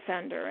versus the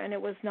offender, and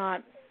it was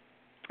not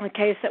a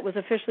case that was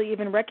officially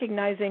even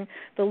recognizing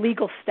the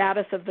legal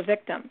status of the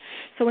victim.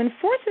 So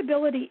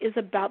enforceability is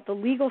about the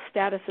legal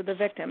status of the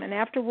victim. And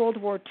after World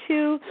War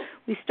II,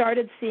 we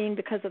started seeing,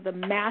 because of the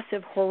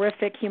massive,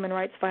 horrific human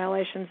rights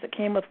violations that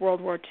came with World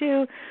War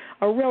II,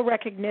 a real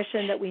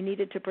recognition that we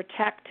needed to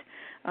protect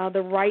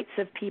the rights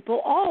of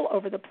people all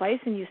over the place.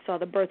 And you saw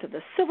the birth of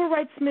the civil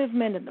rights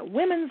movement and the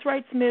women's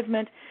rights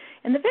movement.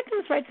 And the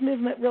victims' rights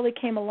movement really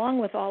came along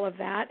with all of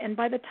that. And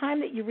by the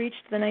time that you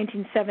reached the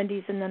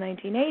 1970s and the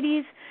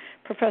 1980s,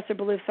 Professor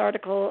Balouf's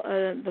article,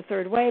 The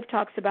Third Wave,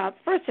 talks about,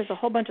 first, there's a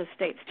whole bunch of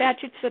state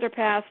statutes that are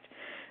passed.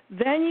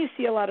 Then you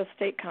see a lot of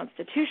state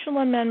constitutional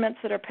amendments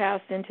that are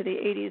passed into the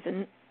 80s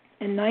and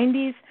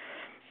 90s.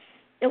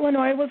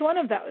 Illinois was one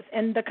of those.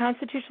 And the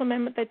constitutional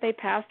amendment that they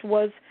passed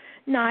was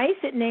nice.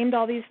 It named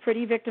all these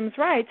pretty victims'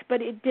 rights,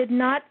 but it did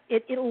not,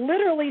 it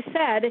literally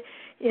said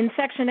in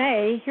Section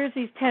A, here's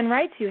these 10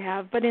 rights you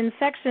have, but in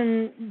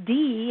Section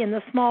D, in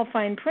the small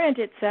fine print,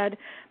 it said,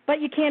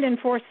 but you can't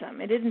enforce them.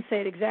 It didn't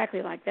say it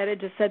exactly like that. It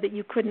just said that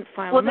you couldn't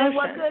file a motion.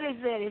 Well, then what good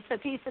is it? It's a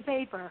piece of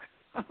paper.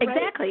 Right?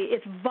 Exactly.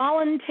 It's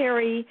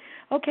voluntary.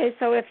 Okay,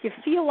 so if you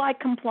feel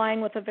like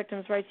complying with the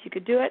victim's rights, you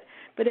could do it.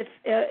 But if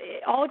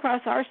all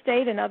across our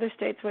state and other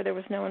states where there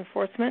was no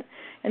enforcement,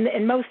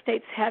 and most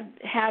states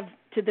have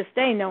to this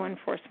day no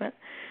enforcement,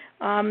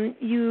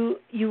 you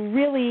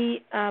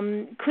really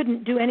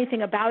couldn't do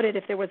anything about it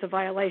if there was a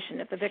violation.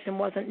 If the victim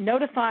wasn't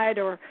notified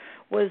or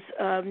was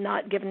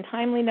not given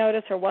timely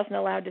notice or wasn't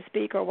allowed to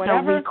speak or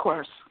whatever. No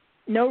recourse.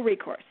 No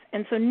recourse.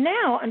 And so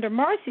now, under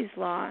Marcy's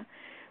law,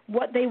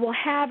 what they will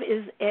have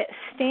is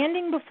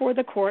standing before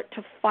the court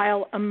to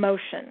file a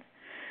motion,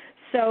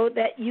 so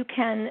that you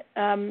can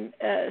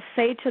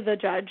say to the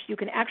judge, you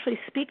can actually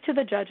speak to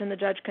the judge, and the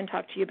judge can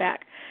talk to you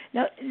back.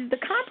 Now, the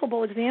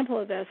comparable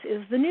example of this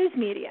is the news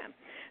media.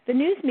 The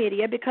news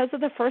media, because of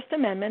the First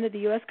Amendment of the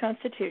U.S.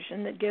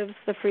 Constitution that gives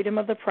the freedom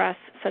of the press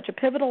such a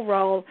pivotal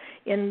role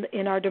in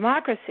our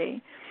democracy,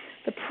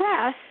 the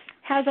press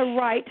has a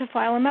right to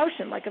file a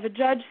motion. Like if a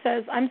judge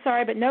says, I'm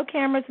sorry, but no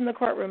cameras in the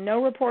courtroom,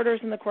 no reporters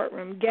in the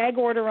courtroom, gag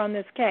order on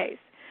this case,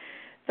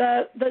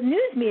 the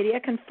news media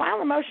can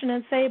file a motion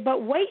and say,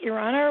 but wait, Your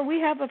Honor, we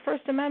have a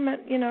First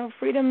Amendment,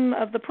 freedom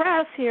of the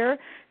press here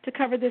to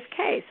cover this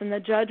case. And the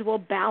judge will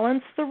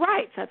balance the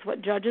rights. That's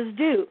what judges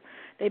do.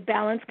 They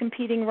balance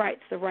competing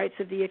rights, the rights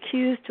of the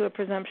accused to a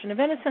presumption of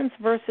innocence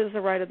versus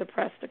the right of the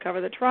press to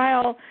cover the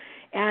trial.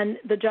 And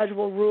the judge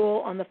will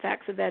rule on the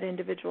facts of that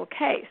individual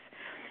case.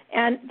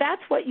 And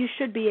that's what you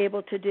should be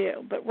able to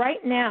do. But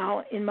right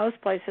now, in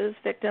most places,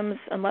 victims,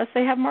 unless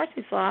they have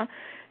Marcy's law,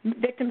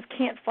 victims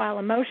can't file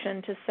a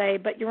motion to say,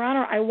 but, Your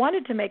Honor, I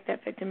wanted to make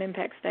that victim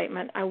impact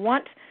statement. I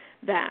want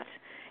that.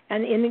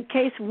 And in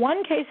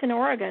one case in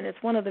Oregon,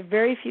 it's one of the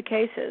very few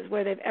cases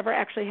where they've ever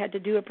actually had to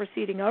do a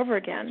proceeding over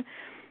again.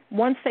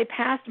 Once they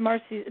passed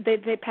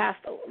they passed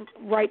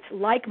rights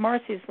like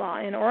Marcy's law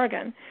in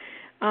Oregon.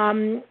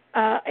 A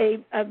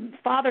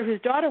father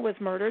whose daughter was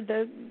murdered,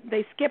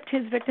 they skipped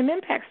his victim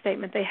impact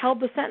statement. They held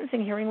the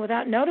sentencing hearing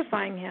without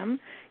notifying him.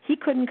 He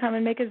couldn't come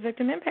and make his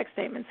victim impact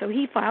statement. So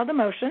he filed a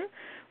motion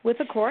with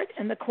the court,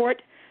 and the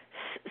court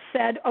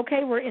said,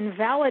 okay, we're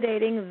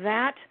invalidating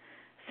that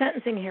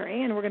sentencing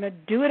hearing, and we're going to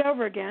do it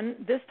over again,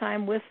 this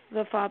time with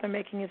the father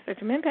making his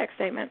victim impact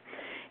statement.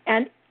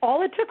 And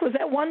all it took was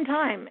that one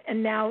time,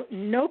 and now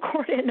no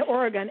court in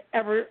Oregon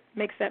ever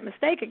makes that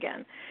mistake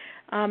again.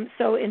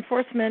 So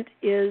enforcement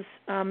is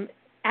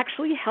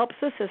actually helps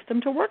the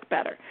system to work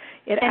better.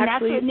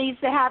 That's what needs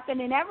to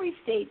happen in every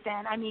state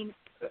then. I mean,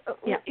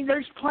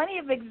 there's plenty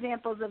of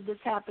examples of this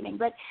happening.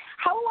 But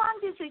how long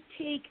does it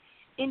take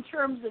in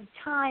terms of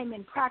time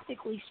and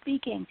practically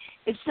speaking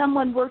if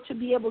someone were to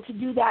be able to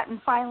do that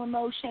and file a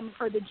motion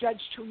for the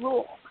judge to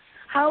rule?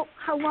 How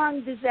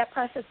long does that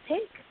process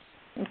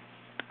take?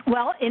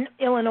 Well, in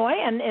Illinois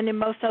and in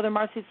most other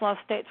Marcy's Law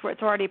states where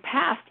it's already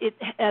passed,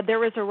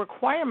 there is a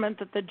requirement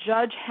that the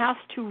judge has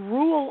to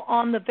rule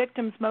on the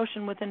victim's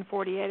motion within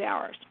 48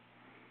 hours.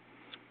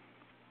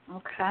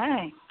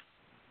 Okay.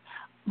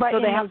 But so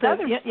in they have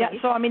other states,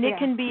 So I mean, it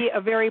can be a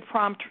very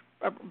prompt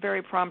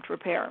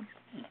repair.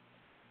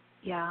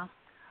 Yeah.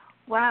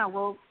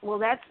 Wow. Well,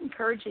 that's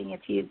encouraging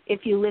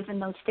if you live in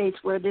those states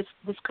where this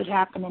could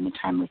happen in a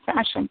timely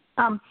fashion.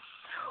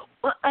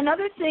 Well,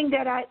 another thing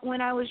that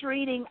when I was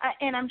reading,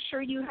 and I'm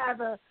sure you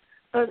have a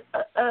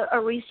a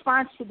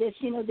response to this.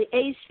 You know, the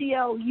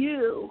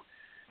ACLU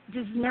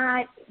does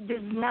not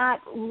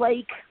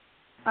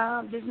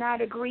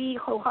agree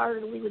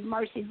wholeheartedly with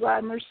Marsy's law,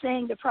 and they're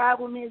saying the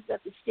problem is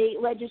that the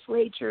state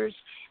legislatures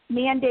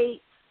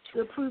mandate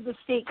to approve a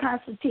state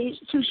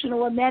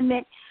constitutional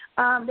amendment.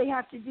 They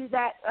have to do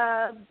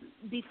that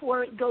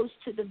before it goes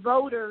to the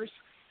voters,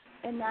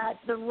 and that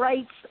the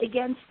rights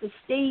against the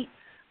state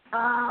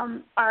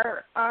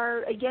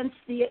are against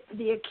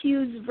the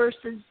accused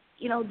versus,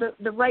 you know,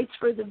 the rights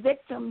for the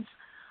victims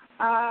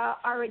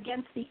are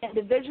against the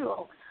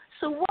individual.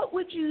 So what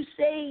would you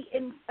say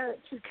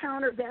to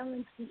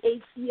counterbalance the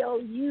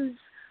ACLU's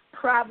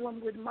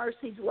problem with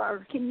Marsy's law?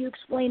 Or can you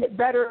explain it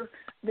better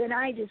than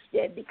I just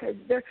did? Because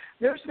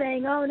they're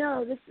saying, oh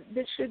no,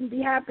 this shouldn't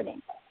be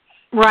happening.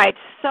 Right.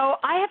 So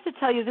I have to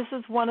tell you, this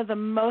is one of the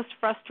most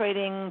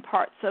frustrating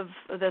parts of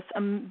this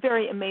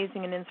very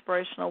amazing and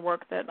inspirational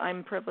work that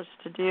I'm privileged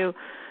to do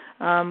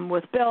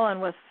with Bill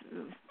and with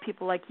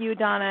people like you,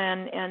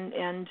 Donna,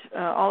 and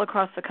all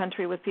across the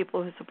country with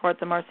people who support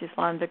the Marsy's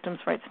Law and victims'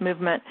 rights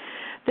movement.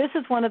 This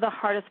is one of the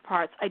hardest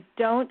parts. I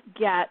don't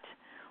get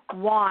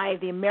why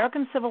the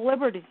American Civil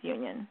Liberties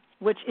Union,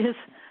 which is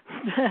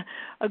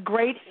a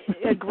great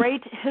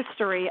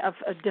history of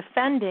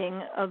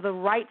defending the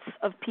rights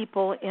of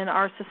people in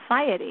our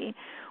society,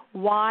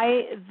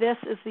 why this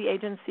is the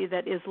agency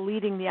that is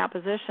leading the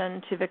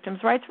opposition to victims'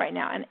 rights right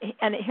now.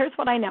 And here's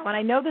what I know, and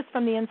I know this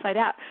from the inside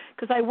out,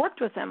 because I worked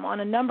with them on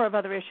a number of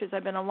other issues.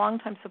 I've been a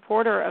longtime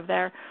supporter of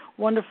their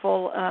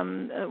wonderful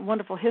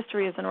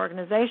history as an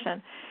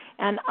organization,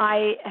 and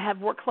I have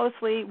worked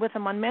closely with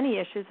them on many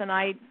issues, and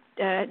I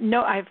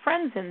have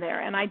friends in there,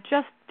 and I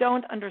just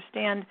don't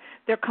understand.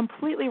 They're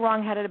completely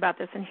wrong-headed about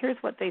this, and here's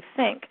what they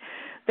think.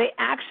 They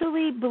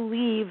actually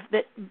believe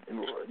that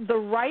the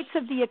rights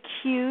of the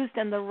accused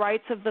and the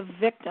rights of the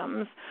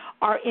victims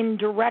are in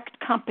direct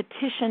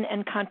competition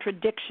and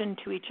contradiction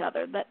to each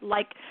other, that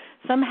like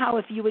somehow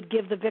if you would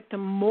give the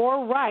victim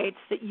more rights,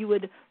 that you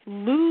would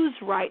lose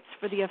rights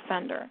for the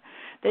offender,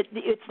 that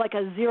it's like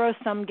a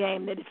zero-sum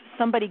game, that if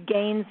somebody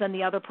gains, then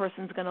the other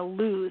person's going to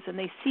lose, and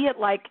they see it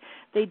like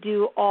they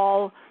do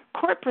all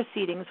court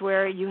proceedings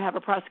where you have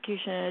a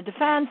prosecution and a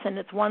defense, and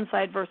it's one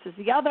side versus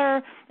the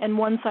other, and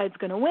one side's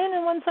going to win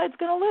and one side's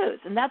going to lose.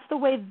 And that's the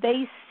way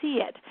they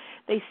see it.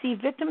 They see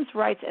victims'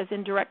 rights as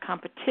in direct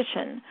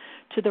competition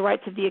to the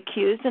rights of the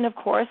accused, and of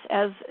course,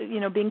 as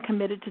being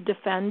committed to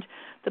defend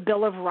the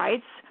Bill of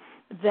Rights,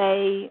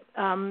 they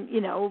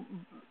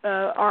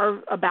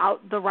are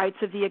about the rights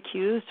of the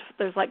accused.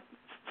 There's like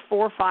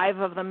 4 or 5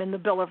 of them in the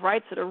Bill of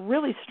Rights that are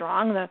really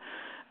strong. The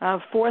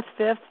 4th,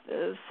 5th,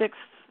 6th,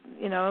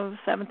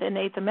 7th and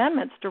 8th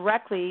Amendments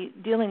directly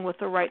dealing with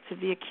the rights of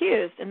the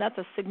accused, and that's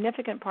a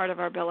significant part of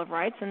our Bill of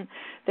Rights, and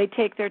they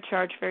take their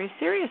charge very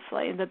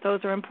seriously, and that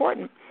those are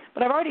important.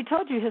 But I've already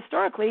told you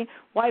historically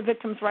why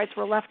victims' rights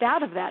were left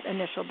out of that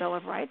initial Bill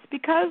of Rights,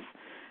 because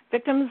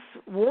victims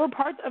were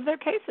part of their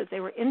cases. They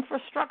were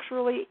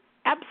infrastructurally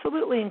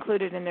absolutely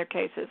included in their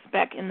cases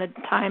back in the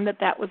time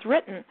that was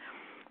written.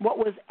 What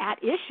was at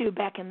issue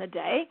back in the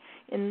day,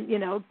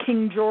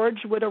 King George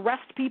would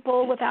arrest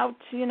people without,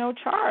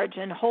 charge,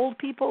 and hold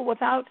people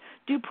without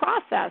due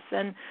process,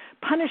 and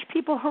punish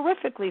people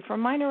horrifically for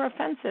minor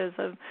offenses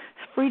of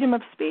freedom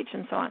of speech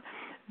and so on.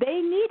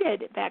 They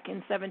needed, back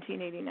in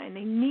 1789,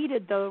 they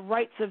needed the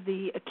rights of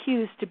the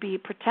accused to be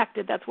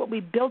protected. That's what we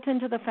built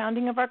into the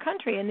founding of our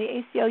country, and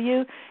the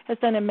ACLU has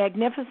done a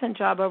magnificent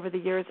job over the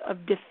years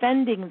of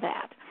defending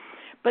that.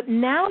 But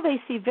now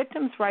they see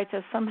victims' rights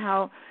as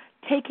somehow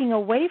taking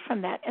away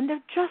from that, and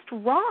they're just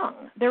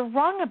wrong. They're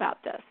wrong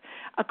about this.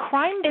 A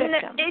crime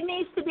victim... It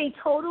needs to be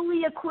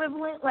totally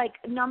equivalent, like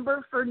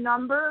number for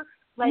number?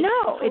 Like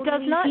no, totally it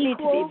does not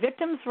equal? Need to be.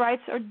 Victims'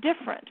 rights are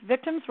different.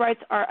 Victims'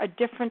 rights are a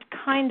different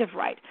kind of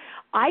right.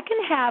 I can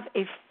have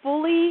a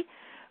fully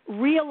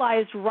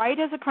realized right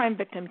as a crime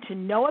victim to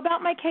know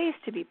about my case,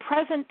 to be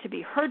present, to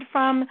be heard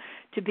from,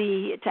 to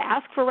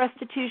ask for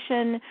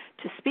restitution,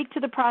 to speak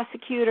to the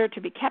prosecutor, to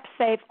be kept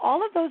safe.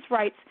 All of those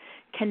rights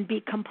can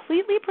be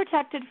completely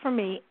protected for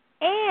me,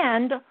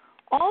 and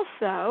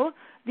also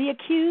the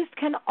accused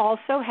can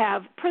also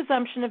have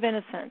presumption of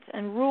innocence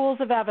and rules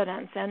of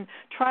evidence and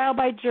trial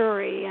by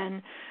jury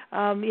and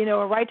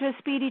a right to a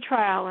speedy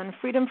trial and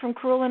freedom from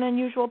cruel and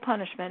unusual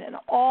punishment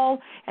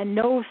and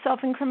no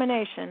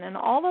self-incrimination, and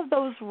all of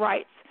those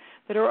rights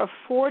that are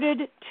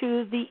afforded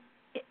to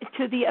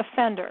the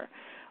offender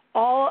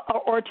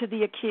or to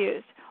the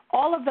accused.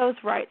 All of those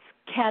rights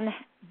can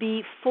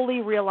be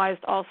fully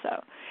realized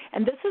also.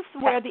 And this is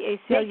where the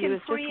ACLU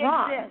is just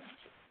wrong.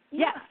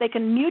 Yes, they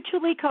can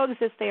mutually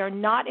coexist. They are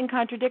not in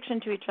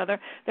contradiction to each other.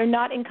 They're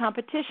not in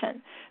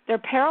competition. They're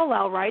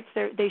parallel rights.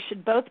 They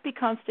should both be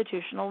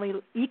constitutionally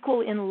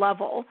equal in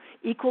level,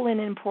 equal in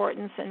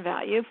importance and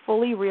value,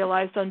 fully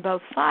realized on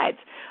both sides.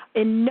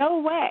 In no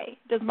way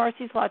does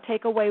Marsy's Law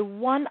take away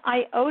one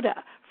iota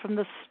from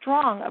the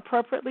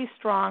appropriately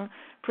strong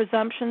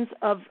presumptions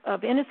of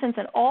innocence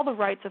and all the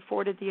rights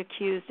afforded the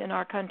accused in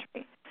our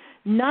country.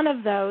 None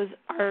of those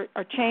are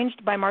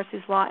changed by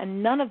Marsy's Law,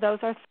 and none of those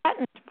are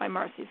threatened by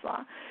Marcy's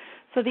Law.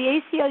 So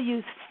the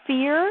ACLU's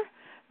fear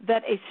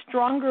that a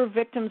stronger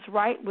victim's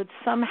right would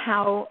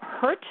somehow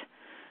hurt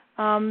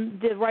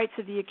the rights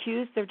of the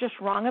accused, they're just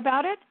wrong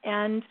about it.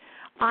 And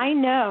I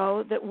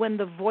know that when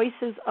the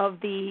voices of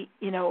the,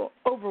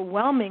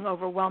 overwhelming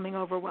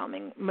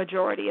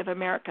majority of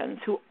Americans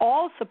who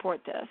all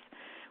support this,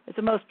 it's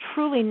the most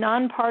truly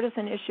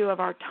nonpartisan issue of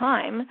our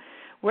time,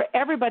 where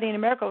everybody in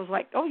America was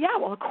like, oh, yeah,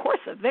 well, of course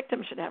a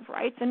victim should have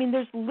rights. I mean,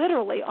 there's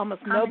literally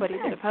almost nobody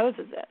that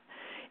opposes it.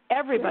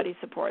 Everybody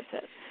supports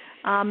it.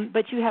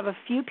 But you have a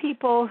few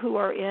people who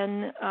are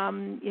in,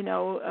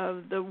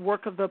 the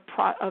work of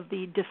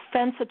the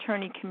defense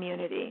attorney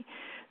community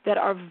that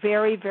are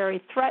very,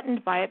 very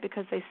threatened by it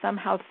because they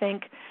somehow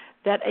think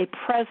that a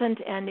present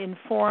and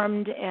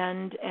informed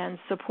and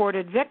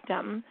supported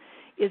victim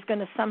is going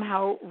to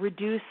somehow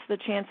reduce the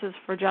chances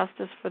for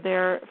justice for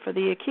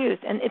the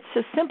accused. And it's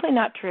just simply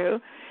not true,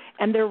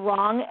 and they're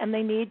wrong, and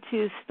they need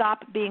to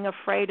stop being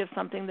afraid of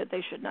something that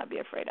they should not be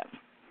afraid of.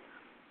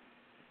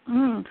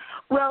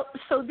 Well,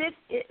 so this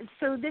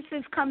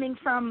is coming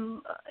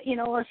from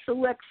a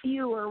select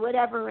few or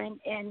whatever,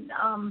 and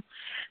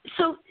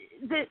so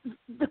the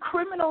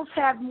criminals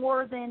have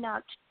more than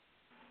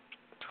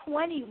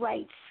 20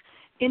 rights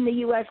in the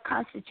U.S.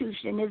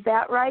 Constitution. Is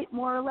that right,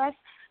 more or less?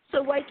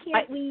 So why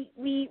can't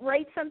we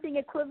write something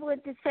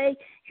equivalent to say,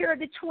 here are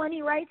the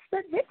 20 rights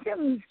that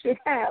victims should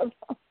have?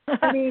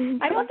 I mean,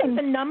 I don't think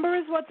the number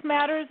is what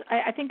matters.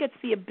 I think it's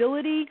the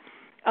ability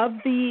of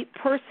the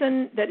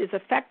person that is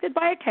affected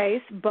by a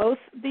case, both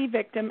the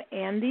victim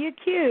and the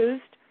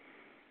accused,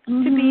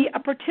 to be a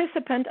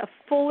participant, a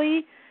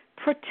fully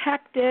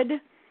protected,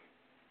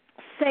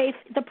 safe.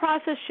 The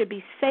process should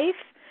be safe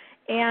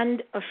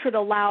and should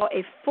allow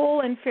a full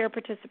and fair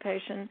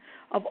participation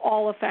of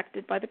all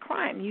affected by the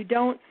crime. You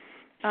don't,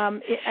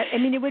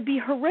 it would be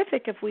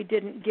horrific if we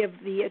didn't give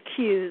the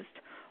accused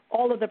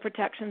all of the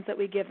protections that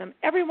we give them.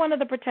 Every one of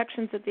the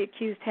protections that the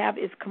accused have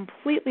is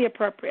completely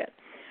appropriate.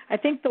 I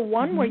think the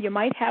one where you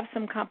might have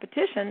some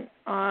competition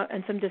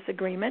and some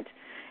disagreement,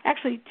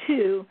 actually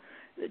two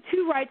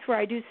rights where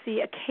I do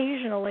see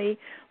occasionally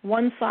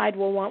one side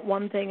will want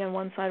one thing and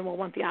one side will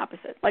want the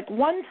opposite. Like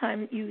one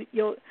time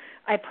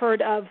I've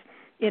heard of,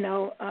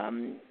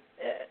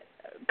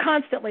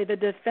 constantly the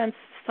defense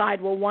side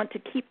will want to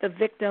keep the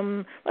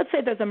victim. Let's say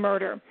there's a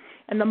murder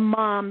and the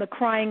mom, the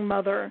crying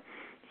mother,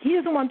 he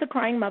doesn't want the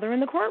crying mother in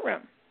the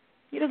courtroom.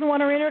 He doesn't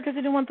want her in there because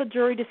he doesn't want the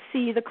jury to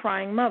see the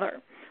crying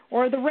mother.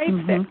 Or the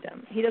rape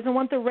victim. He doesn't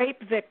want the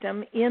rape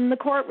victim in the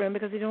courtroom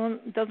because he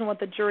doesn't want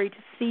the jury to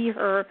see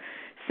her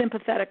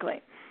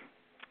sympathetically.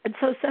 And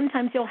so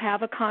sometimes you'll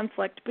have a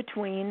conflict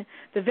between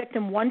the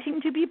victim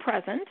wanting to be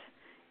present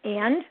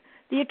and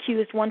the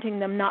accused wanting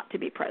them not to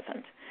be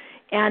present.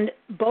 And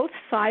both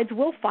sides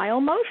will file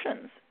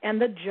motions,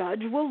 and the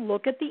judge will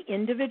look at the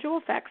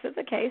individual facts of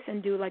the case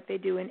and do like they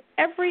do in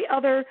every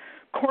other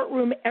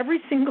courtroom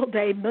every single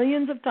day,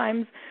 millions of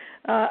times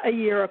a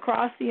year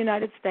across the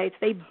United States.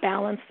 They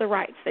balance the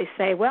rights. They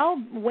say,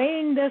 well,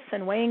 weighing this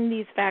and weighing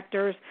these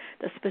factors,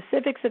 the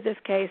specifics of this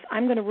case,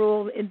 I'm going to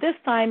rule in this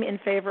time in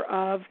favor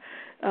of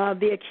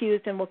the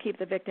accused and will keep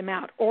the victim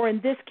out. Or in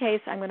this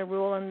case, I'm going to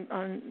rule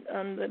on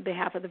the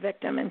behalf of the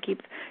victim and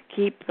keep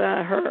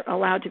her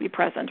allowed to be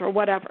present or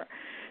whatever.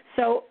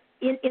 So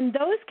in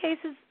those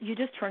cases, you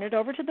just turn it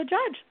over to the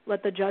judge.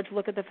 Let the judge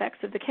look at the facts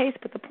of the case.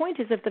 But the point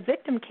is, if the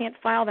victim can't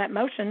file that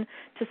motion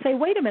to say,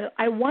 wait a minute,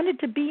 I wanted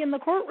to be in the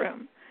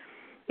courtroom,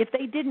 if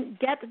they didn't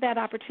get that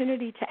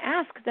opportunity to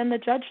ask, then the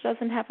judge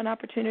doesn't have an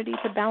opportunity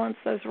to balance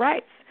those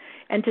rights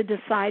and to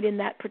decide in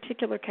that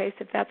particular case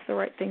if that's the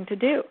right thing to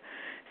do.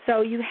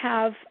 So you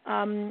have,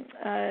 and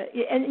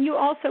you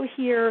also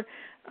hear,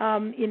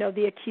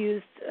 the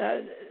accused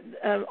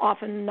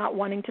often not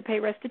wanting to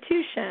pay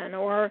restitution,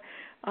 or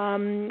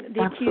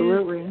the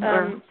accused,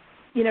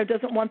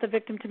 doesn't want the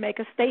victim to make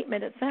a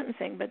statement at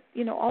sentencing. But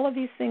all of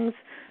these things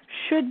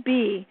should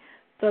be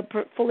the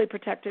fully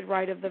protected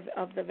right of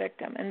the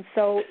victim. And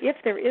so, if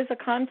there is a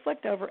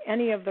conflict over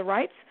any of the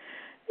rights,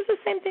 it's the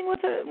same thing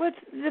with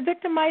the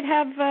victim might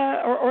have,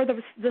 or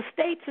the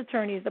state's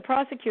attorneys, the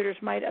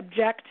prosecutors might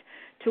object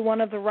to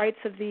one of the rights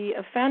of the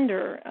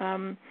offender,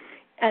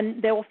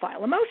 and they will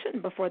file a motion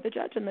before the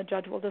judge, and the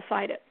judge will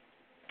decide it.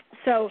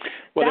 So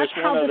that's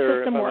how the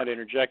system works. I might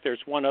interject.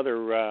 There's one other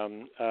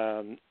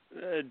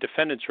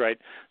defendant's right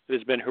that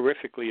has been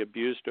horrifically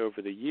abused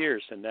over the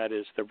years, and that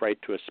is the right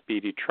to a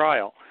speedy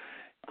trial.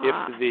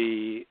 If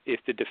the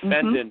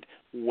defendant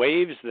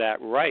waives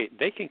that right,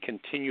 they can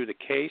continue the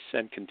case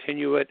and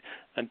continue it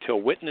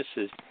until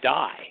witnesses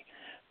die,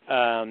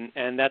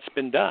 and that's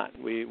been done.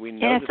 We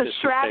know that this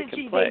has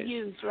taken place. And it's a strategy they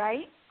use,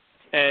 right?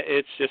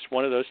 It's just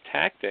one of those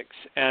tactics,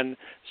 and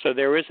so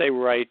there is a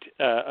right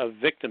of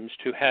victims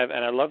to have,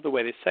 and I love the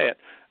way they say it,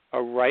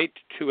 a right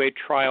to a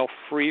trial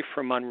free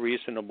from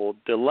unreasonable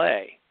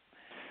delay.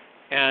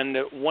 And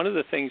one of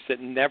the things that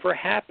never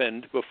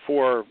happened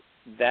before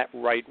that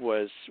right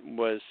was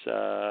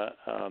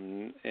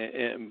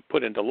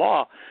put into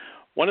law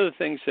one of the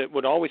things that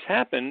would always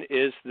happen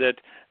is that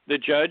the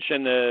judge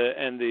and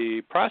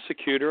the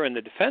prosecutor and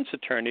the defense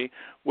attorney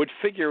would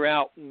figure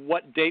out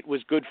what date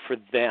was good for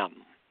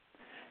them.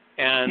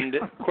 And,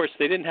 of course,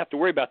 they didn't have to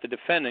worry about the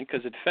defendant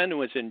because the defendant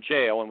was in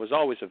jail and was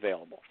always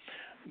available.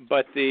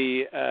 But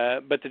the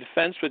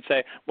defense would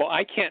say, well,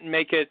 I can't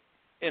make it,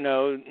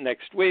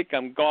 next week,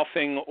 I'm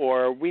golfing,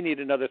 or we need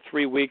another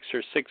 3 weeks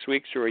or 6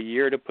 weeks or a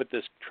year to put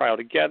this trial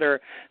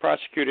together.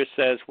 Prosecutor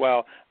says,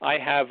 well, I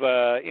have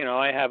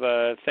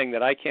a thing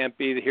that I can't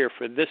be here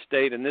for this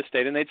date and this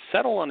date, and they'd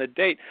settle on a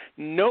date.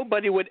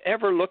 Nobody would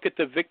ever look at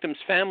the victim's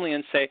family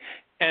and say,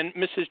 and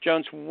Mrs.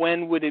 Jones,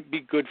 when would it be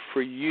good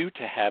for you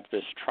to have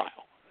this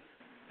trial?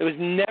 It was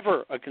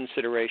never a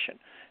consideration.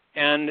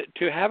 And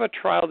to have a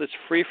trial that's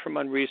free from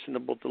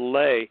unreasonable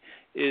delay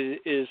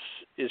is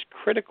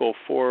critical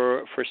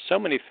for so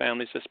many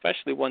families,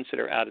 especially ones that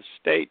are out of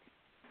state.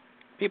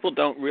 People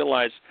don't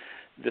realize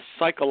the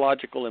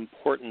psychological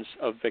importance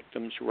of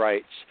victims'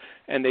 rights,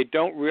 and they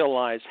don't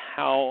realize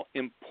how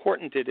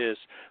important it is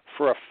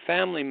for a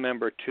family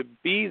member to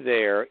be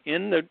there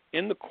in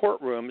the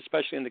courtroom,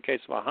 especially in the case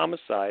of a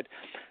homicide,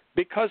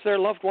 because their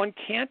loved one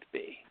can't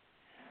be.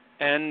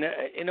 And,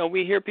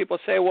 we hear people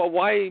say, well,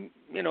 why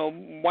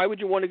would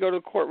you want to go to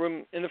the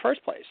courtroom in the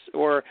first place?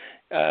 Or,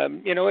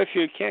 if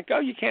you can't go,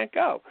 you can't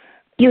go.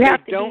 You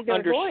have they don't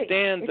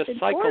understand the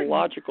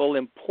psychological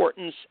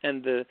importance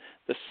and the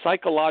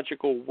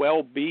psychological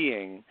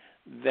well-being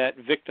that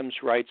victims'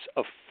 rights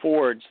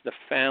affords the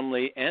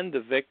family and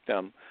the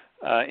victim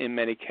in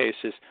many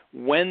cases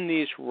when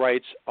these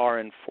rights are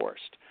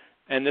enforced.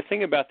 And the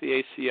thing about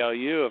the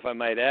ACLU, if I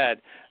might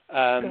add,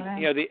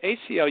 the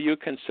ACLU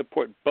can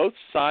support both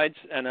sides,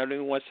 and I don't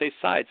even want to say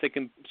sides. They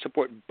can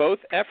support both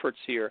efforts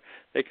here.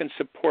 They can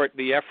support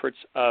the efforts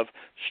of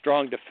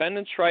strong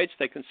defendants' rights.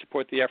 They can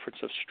support the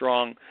efforts of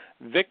strong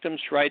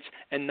victims' rights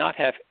and not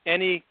have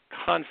any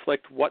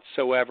conflict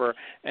whatsoever,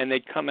 and they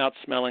come out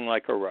smelling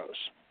like a rose.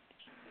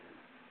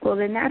 Well,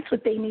 then that's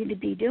what they need to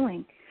be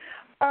doing.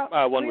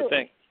 One would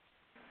think.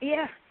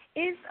 Yeah.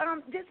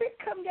 Does it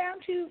come down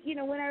to,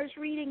 when I was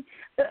reading,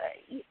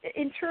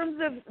 in terms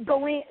of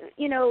going,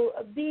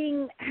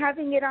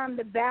 having it on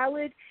the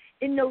ballot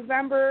in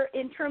November,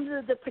 in terms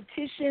of the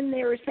petition,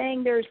 they were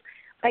saying there's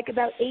like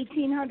about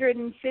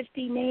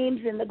 1,850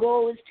 names and the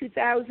goal is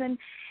 2,000.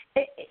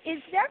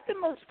 Is that the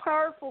most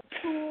powerful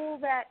tool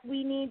that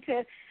we need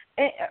to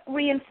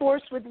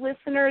reinforce with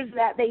listeners,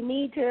 that they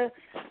need to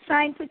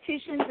sign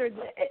petitions, or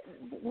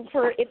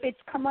for if it's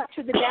come up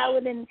to the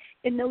ballot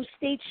in those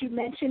states you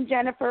mentioned,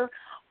 Jennifer,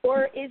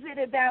 or is it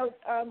about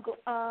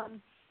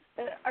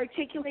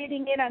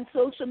articulating it on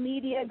social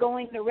media,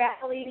 going to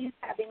rallies,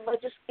 having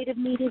legislative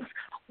meetings?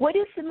 What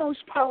is the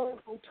most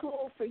powerful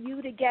tool for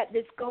you to get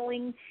this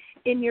going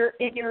in your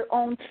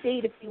own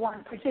state if you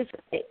want to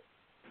participate?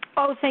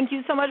 Oh, thank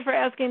you so much for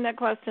asking that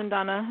question,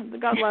 Donna.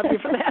 God love you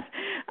for that.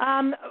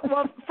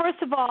 Well,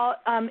 first of all,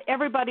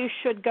 everybody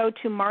should go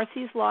to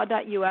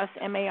marcyslaw.us,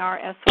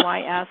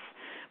 MARSYS,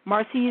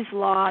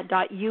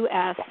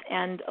 marcyslaw.us,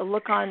 and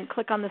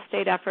click on the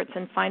state efforts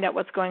and find out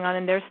what's going on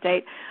in their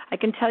state. I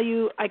can tell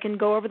you, I can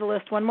go over the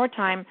list one more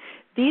time.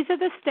 These are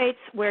the states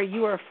where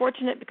you are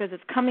fortunate because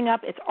it's coming up.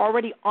 It's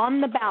already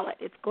on the ballot.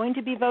 It's going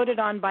to be voted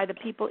on by the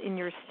people in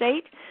your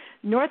state: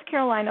 North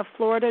Carolina,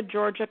 Florida,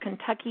 Georgia,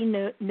 Kentucky,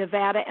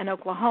 Nevada, and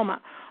Oklahoma.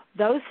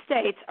 Those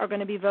states are going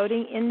to be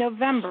voting in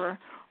November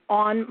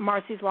on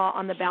Marcy's Law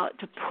on the ballot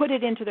to put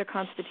it into their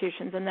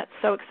constitutions, and that's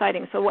so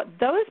exciting. So what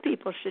those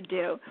people should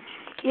do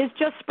is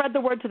just spread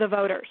the word to the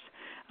voters.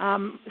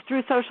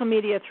 Through social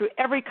media, through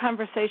every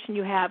conversation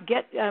you have,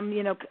 go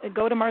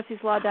to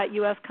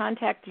marcyslaw.us,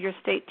 contact your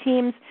state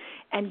teams,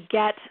 and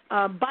get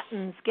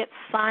buttons, get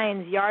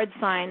signs, yard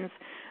signs,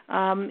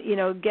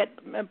 get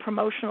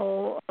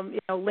promotional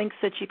links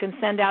that you can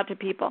send out to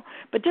people.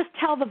 But just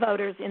tell the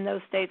voters in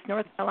those states,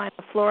 North Carolina,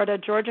 Florida,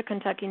 Georgia,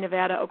 Kentucky,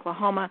 Nevada,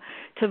 Oklahoma,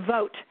 to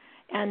vote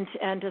and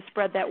to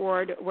spread that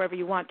word wherever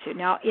you want to.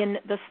 Now, in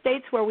the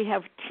states where we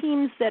have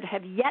teams that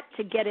have yet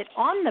to get it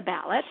on the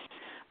ballot,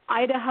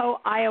 Idaho,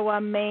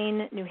 Iowa,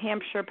 Maine, New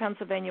Hampshire,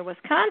 Pennsylvania,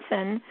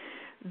 Wisconsin,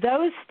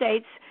 those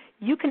states,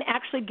 you can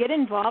actually get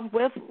involved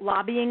with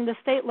lobbying the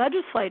state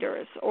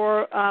legislators.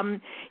 Or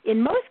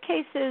in most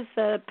cases,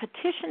 the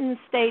petition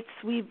states,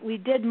 we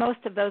did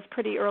most of those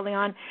pretty early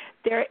on.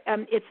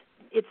 If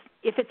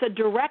it's a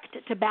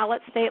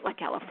direct-to-ballot state like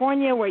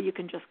California, where you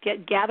can just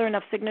gather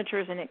enough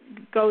signatures and it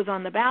goes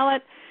on the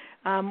ballot,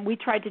 we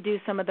tried to do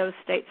some of those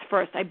states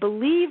first. I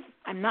believe,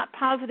 I'm not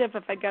positive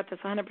if I got this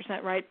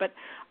 100% right, but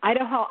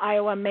Idaho,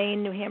 Iowa,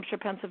 Maine, New Hampshire,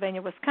 Pennsylvania,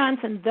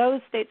 Wisconsin,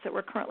 those states that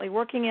we're currently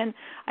working in,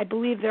 I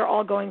believe they're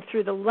all going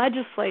through the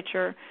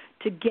legislature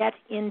to get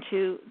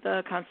into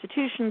the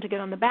Constitution, to get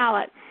on the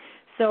ballot.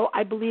 So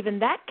I believe in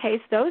that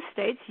case, those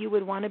states, you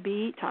would want to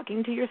be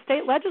talking to your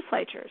state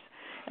legislatures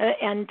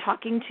and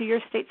talking to your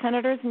state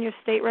senators and your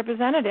state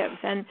representatives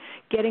and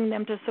getting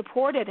them to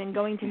support it and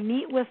going to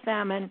meet with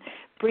them and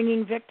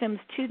bringing victims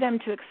to them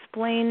to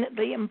explain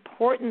the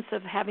importance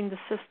of having the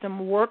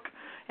system work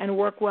and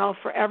work well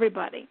for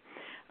everybody.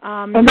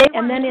 And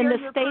then in the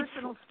your states,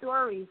 personal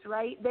stories,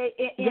 right?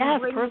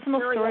 Yes, personal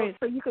stories.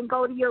 So you can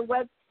go to your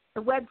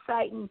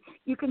website and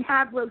you can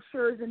have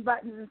brochures and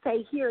buttons and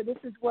say, here, this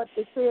is what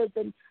this is,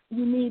 and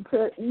you need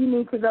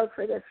to vote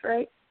for this,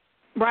 right?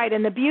 Right,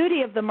 and the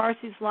beauty of the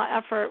Marcy's Law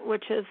effort,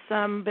 which has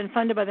been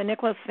funded by the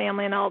Nicholas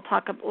family, and I'll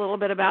talk a little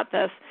bit about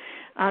this,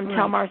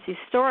 tell Marcy's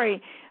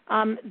story,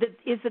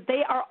 is that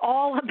they are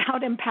all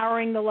about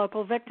empowering the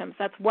local victims.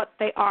 That's what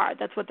they are.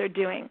 That's what they're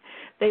doing.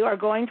 They are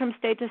going from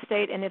state to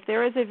state, and if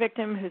there is a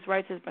victim whose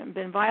rights have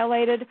been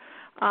violated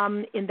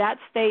in that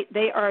state,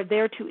 they are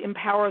there to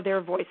empower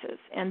their voices,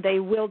 and they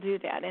will do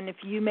that. And if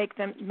you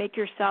make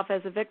yourself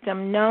as a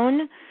victim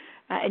known,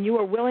 and you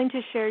are willing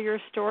to share your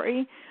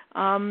story,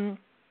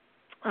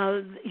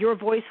 your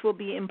voice will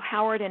be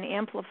empowered and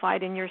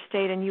amplified in your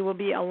state, and you will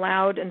be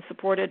allowed and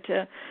supported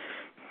to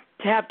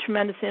have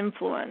tremendous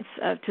influence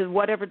to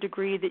whatever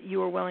degree that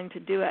you are willing to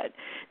do it.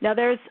 Now,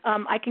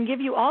 I can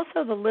give you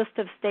also the list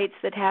of states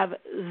that have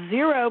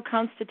zero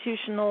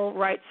constitutional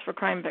rights for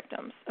crime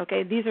victims.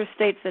 Okay, these are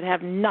states that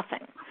have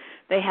nothing.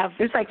 They have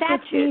there's like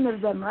statutes. 15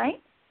 of them, right?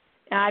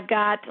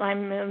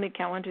 Let me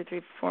count, 1, 2,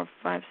 3, 4,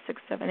 5,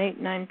 6, 7, 8,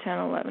 9, 10,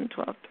 11,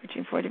 12,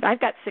 13, 14. I've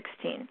got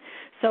 16.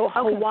 So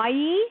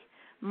Hawaii,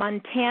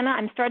 Montana,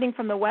 I'm starting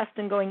from the west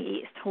and going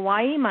east.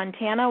 Hawaii,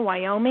 Montana,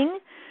 Wyoming,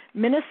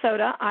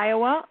 Minnesota,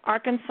 Iowa,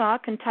 Arkansas,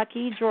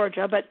 Kentucky,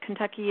 Georgia, but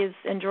Kentucky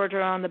and Georgia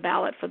are on the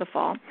ballot for the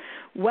fall,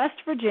 West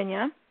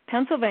Virginia,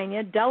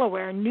 Pennsylvania,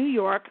 Delaware, New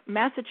York,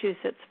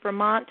 Massachusetts,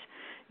 Vermont,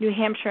 New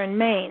Hampshire, and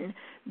Maine.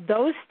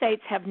 Those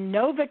states have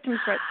no victims'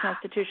 rights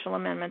constitutional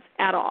amendments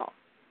at all.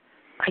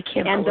 I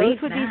can't and believe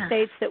those would that. be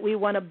states that we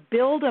want to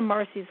build a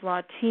Marcy's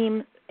Law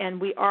team,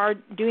 and we are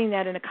doing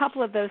that in a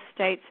couple of those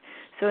states.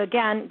 So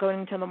again,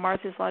 going to the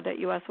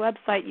marcyslaw.us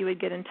website, you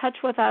would get in touch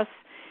with us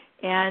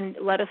and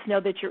let us know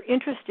that you're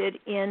interested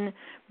in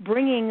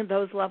bringing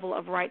those level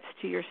of rights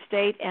to your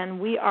state. And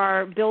we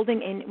are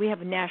we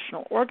have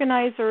national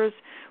organizers.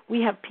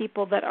 We have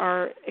people that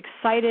are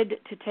excited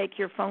to take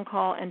your phone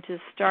call and to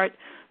start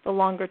the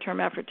longer-term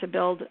effort to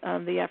build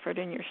the effort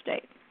in your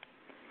state.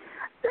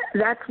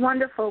 That's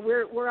wonderful.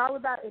 We're all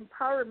about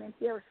empowerment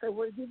here, so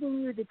we're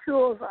giving you the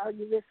tools, all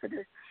you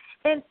listeners.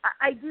 And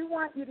I do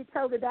want you to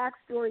tell the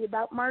backstory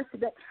about Marcy,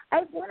 but I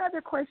have one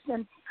other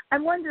question.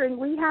 I'm wondering,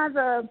 we have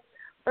a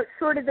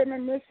sort of an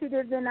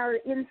initiative in our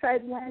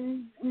Inside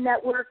Lens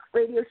Network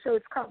radio show.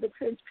 It's called the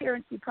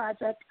Transparency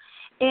Project,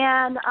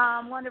 and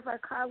one of our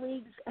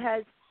colleagues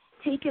has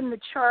taken the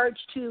charge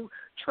to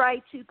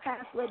try to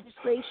pass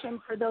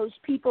legislation for those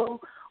people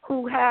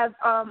who have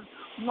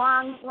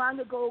long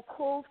ago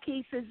cold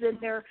cases, and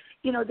they're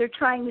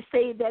trying to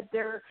say that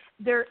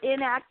they're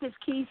inactive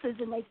cases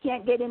and they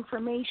can't get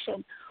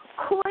information.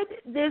 Could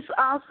this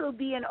also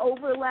be an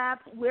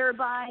overlap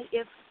whereby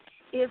if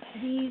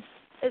these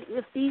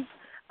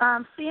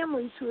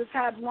families who have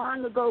had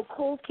long ago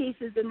cold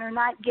cases and they're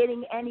not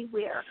getting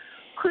anywhere,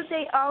 could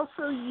they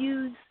also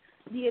use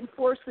the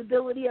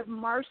enforceability of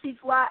Marcy's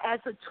Law as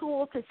a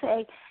tool to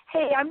say,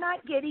 hey, I'm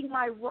not getting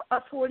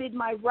afforded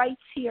my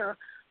rights here?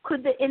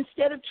 Could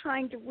instead of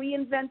trying to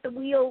reinvent the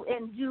wheel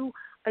and do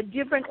a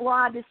different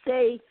law to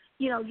say,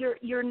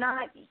 you're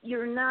not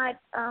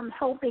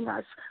helping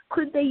us,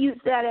 could they use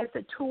that as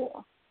a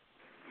tool?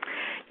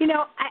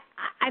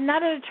 I'm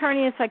not an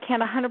attorney, so I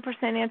can't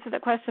 100% answer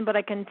that question, but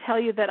I can tell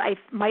you that I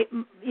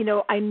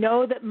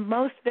know that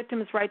most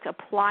victims' rights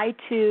apply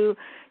to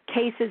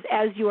cases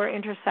as you are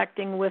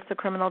intersecting with the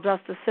criminal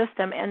justice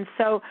system. And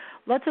so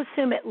let's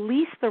assume at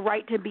least the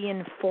right to be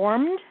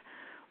informed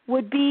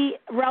would be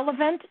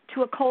relevant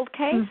to a cold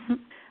case.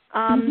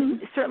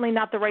 Certainly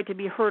not the right to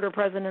be heard or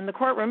present in the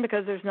courtroom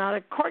because there's not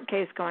a court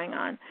case going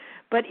on.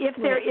 But if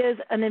there is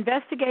an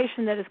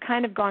investigation that has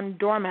kind of gone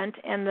dormant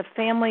and the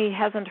family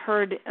hasn't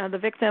heard, the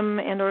victim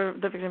and or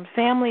the victim's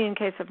family in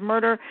case of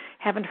murder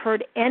haven't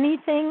heard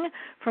anything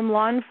from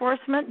law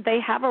enforcement, they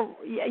have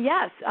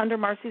under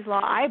Marcy's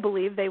Law, I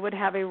believe they would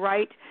have a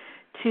right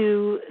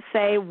to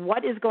say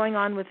what is going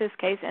on with this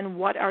case and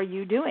what are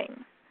you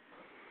doing.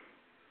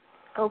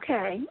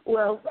 Okay.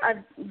 Well,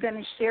 I'm going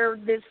to share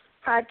this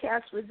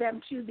podcast with them,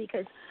 too,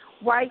 because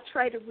why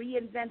try to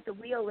reinvent the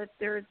wheel if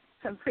there's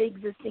some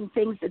pre-existing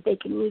things that they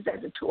can use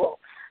as a tool?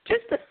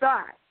 Just a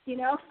thought,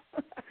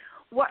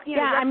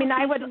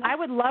 I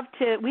would love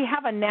to. We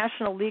have a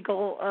national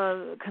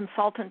legal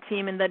consultant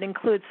team, and that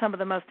includes some of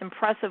the most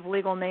impressive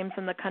legal names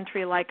in the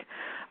country, like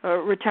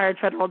retired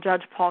federal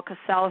judge Paul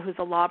Cassell, who's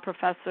a law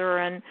professor,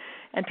 and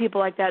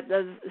people like that,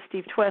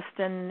 Steve Twist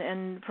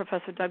and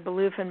Professor Doug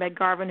Balouf and Meg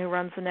Garvin, who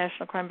runs the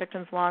National Crime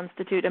Victims Law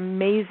Institute,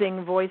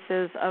 amazing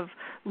voices of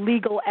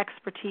legal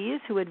expertise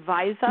who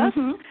advise us.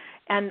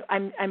 And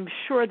I'm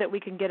sure that we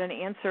can get an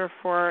answer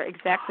for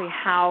exactly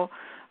how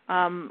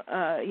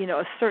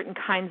certain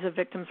kinds of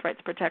victims'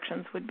 rights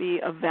protections would be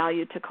of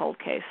value to cold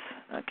case.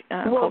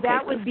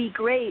 That would be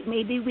great.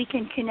 Maybe we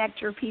can connect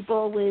your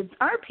people with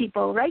our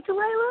people, right,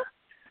 Delilah?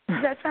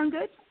 Does that sound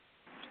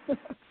good?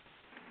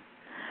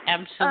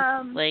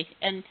 Absolutely.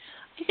 And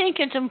I think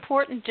it's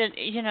important to,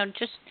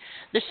 just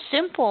the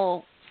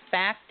simple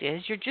fact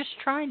is you're just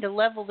trying to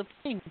level the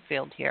playing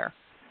field here.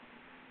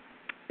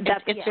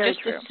 It's very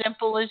just true. as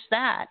simple as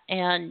that.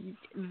 And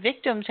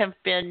victims have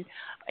been,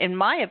 in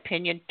my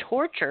opinion,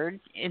 tortured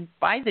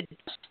by the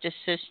justice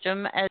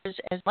system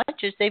as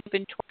much as they've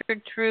been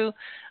tortured through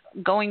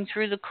going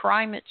through the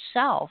crime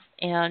itself.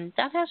 And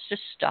that has to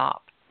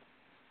stop.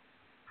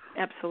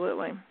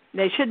 Absolutely.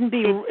 They shouldn't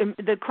be.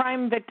 The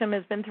crime victim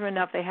has been through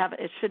enough.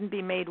 It shouldn't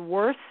be made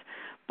worse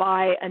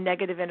by a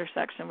negative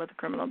intersection with the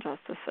criminal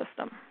justice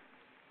system.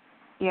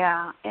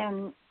 Yeah,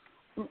 and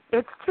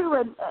it's true.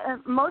 And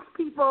most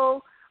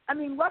people, I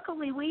mean,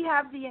 luckily we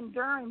have the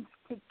endurance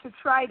to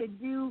try to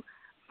do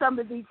some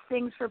of these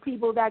things for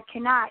people that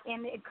cannot.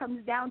 And it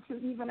comes down to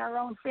even our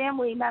own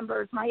family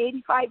members. My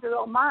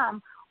 85-year-old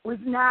mom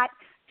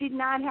did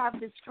not have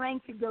the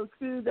strength to go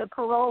through the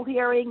parole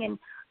hearing and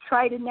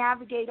try to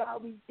navigate all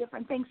these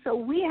different things. So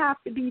we have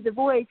to be the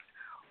voice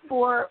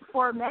for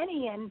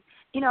many. And,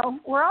 you know,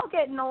 we're all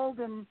getting old,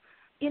 and,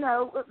 you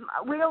know,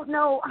 we don't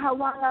know how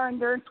long our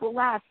endurance will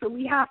last. So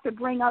we have to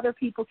bring other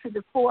people to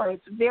the fore.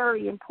 It's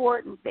very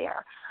important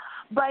there.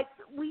 But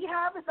we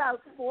have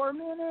about 5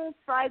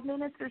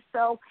 minutes or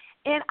so.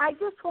 And I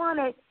just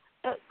wanted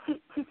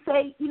to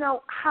say, you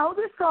know, how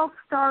this all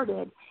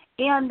started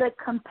and the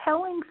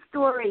compelling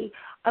story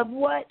of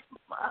what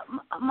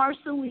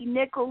Marcia Lee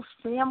Nichols'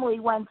 family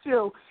went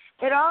through.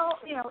 It all,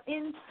 you know,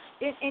 in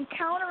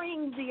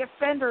encountering the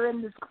offender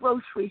in this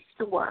grocery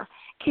store.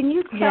 Can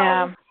you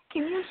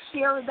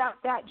share about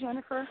that,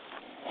 Jennifer?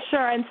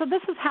 Sure. And so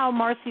this is how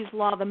Marcy's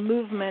Law, the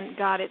movement,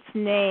 got its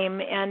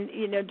name. And,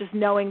 you know, just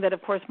knowing that,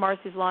 of course,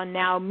 Marcy's Law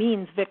now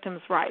means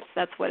victims' rights.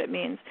 That's what it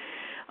means.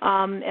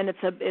 And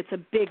it's a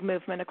big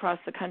movement across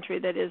the country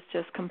that is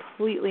just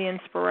completely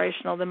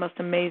inspirational. The most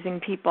amazing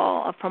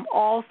people from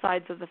all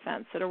sides of the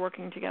fence that are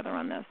working together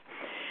on this.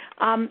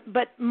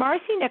 But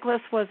Marcy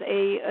Nicholas was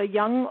a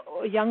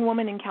young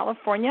woman in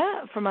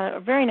California from a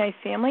very nice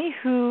family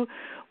who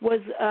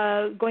was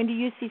going to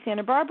UC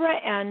Santa Barbara,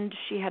 and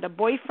she had a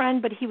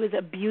boyfriend, but he was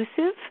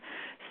abusive.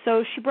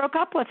 So she broke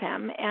up with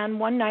him, and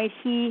one night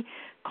he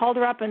called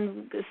her up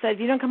and said, if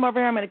you don't come over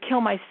here, I'm going to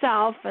kill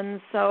myself, and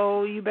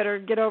so you better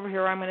get over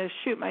here or I'm going to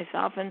shoot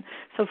myself. And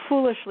so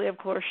foolishly, of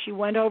course, she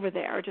went over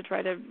there to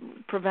try to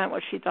prevent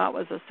what she thought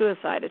was a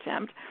suicide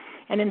attempt.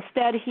 And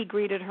instead, he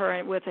greeted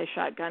her with a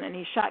shotgun, and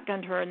he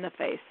shotgunned her in the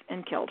face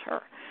and killed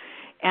her.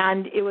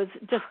 And it was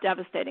just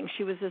devastating.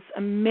 She was this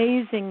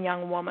amazing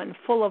young woman,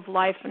 full of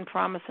life and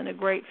promise and a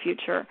great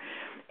future.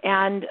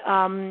 And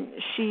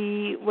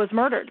she was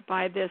murdered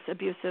by this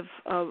abusive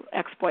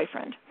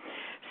ex-boyfriend.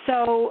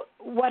 So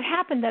what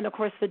happened then, of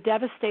course, the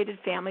devastated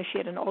family, she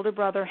had an older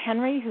brother,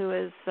 Henry, who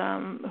is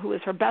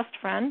her best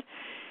friend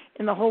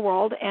in the whole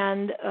world,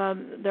 and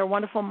their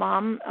wonderful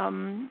mom,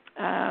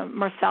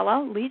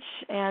 Marcella Leach,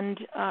 and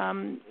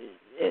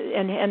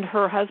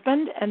her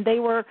husband, and they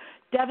were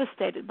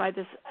devastated by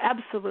this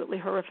absolutely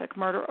horrific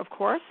murder, of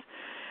course.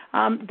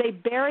 They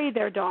bury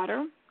their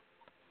daughter.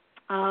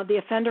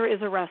 The offender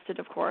is arrested,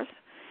 of course,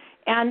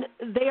 and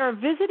they are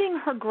visiting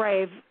her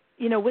grave,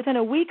 you know, within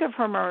a week of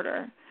her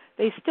murder.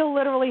 They still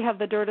literally have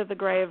the dirt of the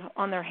grave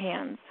on their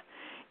hands.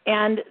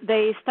 And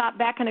they stop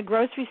back in a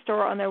grocery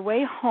store on their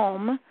way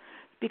home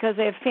because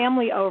they have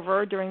family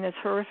over during this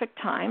horrific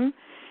time.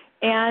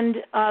 And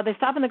they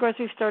stop in the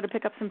grocery store to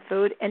pick up some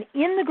food. And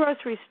in the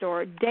grocery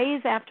store,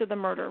 days after the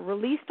murder,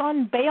 released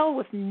on bail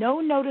with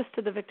no notice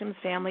to the victim's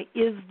family,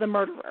 is the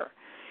murderer.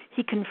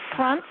 He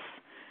confronts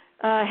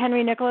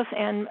Henry Nicholas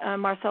and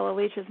Marcella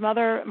Leach,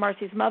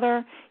 Marcy's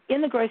mother,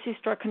 in the grocery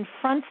store,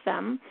 confronts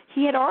them.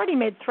 He had already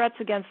made threats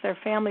against their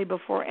family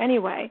before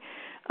anyway.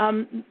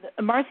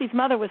 Marcy's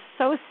mother was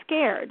so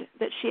scared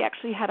that she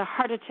actually had a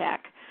heart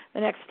attack the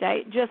next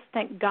day. Just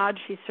thank God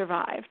she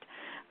survived,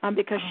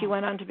 because she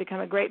went on to become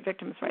a great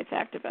victims' rights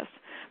activist.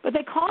 But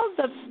they called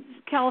the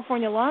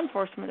California law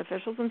enforcement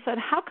officials and said,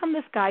 how come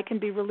this guy can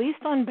be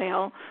released on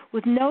bail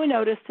with no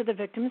notice to the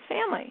victim's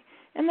family?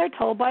 And they're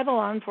told by the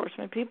law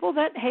enforcement people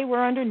that, hey,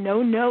 we're under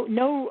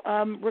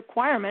no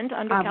requirement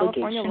under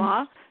California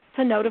law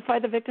to notify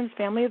the victim's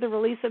family of the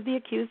release of the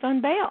accused on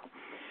bail.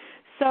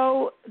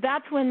 So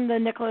that's when the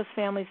Nicholas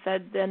family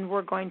said, then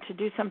we're going to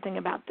do something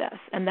about this.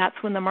 And that's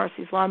when the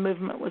Marcy's Law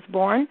movement was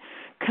born,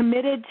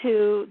 committed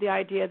to the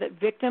idea that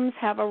victims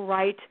have a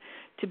right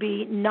to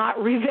be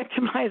not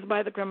re-victimized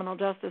by the criminal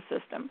justice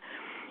system.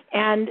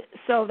 And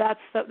so that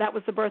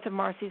was the birth of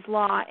Marcy's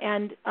Law.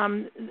 And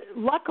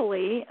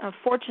luckily,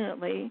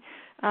 fortunately,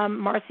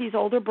 Marcy's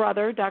older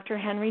brother, Dr.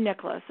 Henry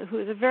Nicholas, who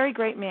is a very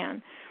great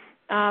man,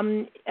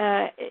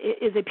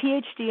 is a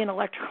PhD in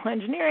electrical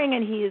engineering,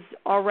 and he is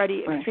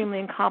already extremely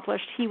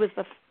accomplished. He was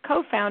the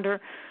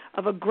co-founder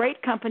of a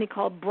great company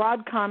called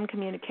Broadcom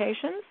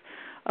Communications,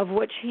 of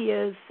which he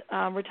is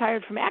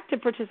retired from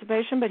active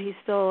participation, but he's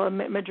still a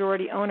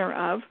majority owner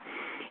of.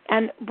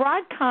 And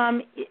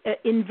Broadcom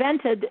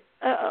invented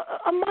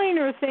a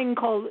minor thing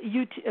called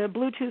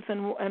Bluetooth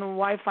and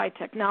Wi-Fi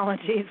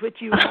technologies, which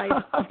you,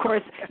 of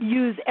course,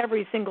 use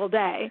every single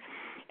day.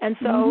 And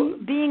so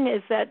Bing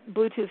is that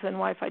Bluetooth and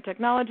Wi-Fi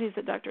technologies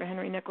that Dr.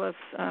 Henry Nicholas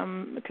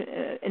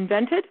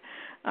invented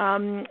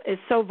is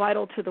so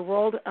vital to the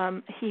world.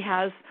 He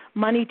has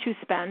money to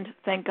spend,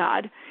 thank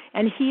God,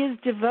 and he is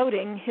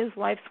devoting his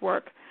life's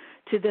work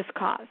to this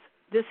cause.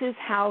 This is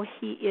how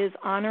he is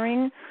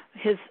honoring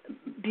his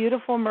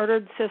beautiful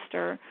murdered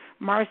sister,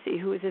 Marcy,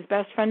 who is his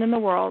best friend in the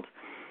world.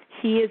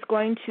 He is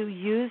going to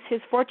use his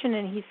fortune,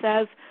 and he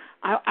says,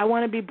 I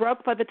want to be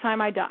broke by the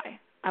time I die.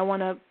 I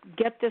want to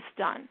get this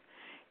done.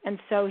 And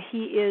so he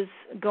is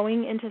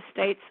going into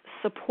states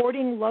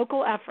supporting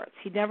local efforts.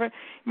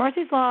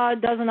 Marcy's Law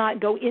does not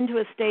go into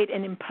a state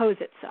and impose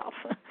itself.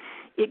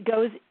 It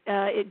goes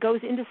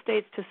into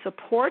states to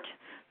support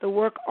the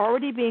work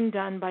already being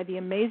done by the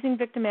amazing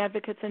victim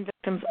advocates and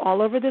victims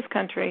all over this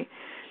country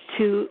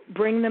to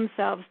bring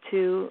themselves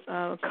to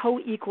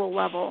co-equal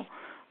level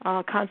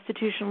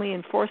constitutionally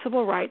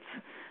enforceable rights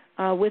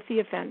with the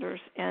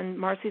offenders. And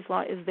Marcy's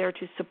Law is there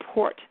to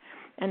support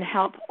and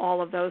help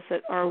all of those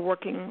that are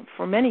working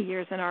for many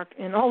years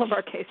in all of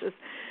our cases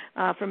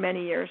for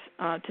many years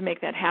to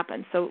make that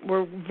happen. So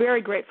we're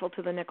very grateful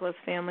to the Nicholas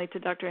family, to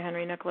Dr.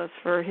 Henry Nicholas,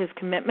 for his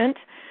commitment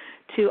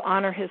to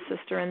honor his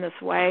sister in this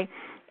way.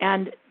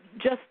 And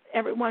just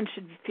everyone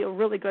should feel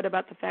really good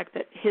about the fact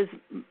that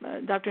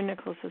Dr.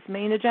 Nicholas's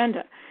main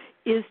agenda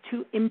is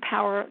to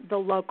empower the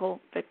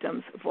local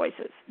victims'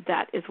 voices.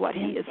 That is what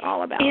he is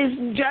all about.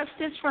 Is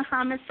Justice for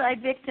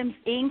Homicide Victims,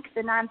 Inc.,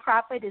 the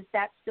nonprofit, is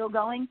that still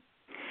going?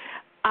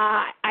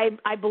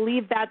 I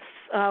believe that's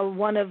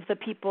one of the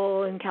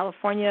people in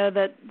California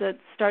that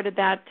started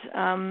that.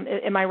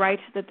 Am I right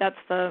that that's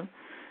the?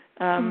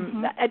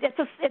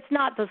 It's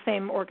not the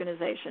same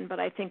organization, but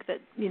I think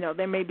that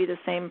there may be the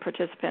same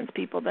participants,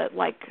 people that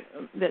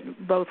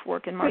both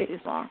work in Marcy's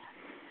Law.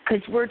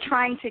 Because we're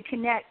trying to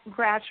connect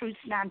grassroots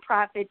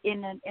nonprofit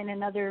in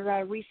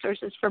another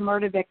resources for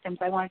murder victims.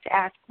 I wanted to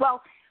ask.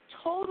 Well,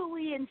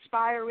 totally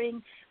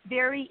inspiring,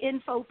 very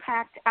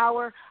info-packed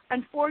hour.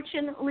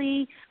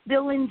 Unfortunately,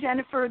 Bill and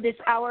Jennifer, this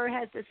hour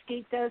has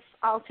escaped us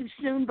all too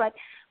soon, but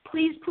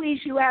please,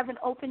 you have an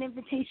open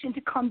invitation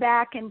to come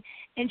back and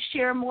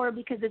share more,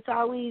 because it's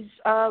always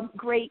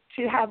great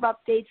to have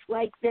updates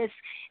like this,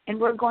 and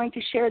we're going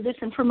to share this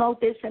and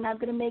promote this, and I'm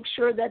going to make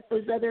sure that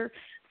those other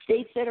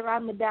states that are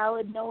on the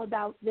ballot know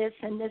about this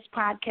and this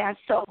podcast.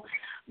 So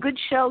good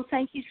show.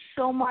 Thank you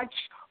so much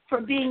for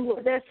being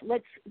with us.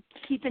 Let's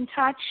keep in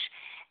touch.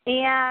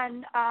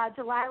 And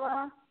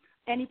Delilah,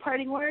 any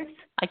parting words?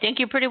 I think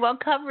you pretty well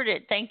covered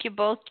it. Thank you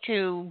both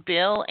to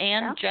Bill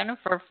and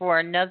Jennifer for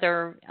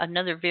another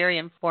very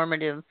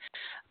informative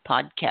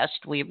podcast.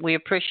 We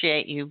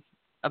appreciate you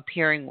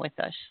appearing with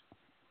us.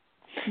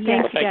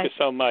 Thank you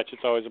so much.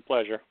 It's always a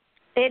pleasure.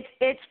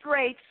 It's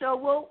great. So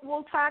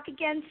we'll talk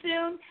again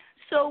soon.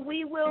 So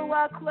we will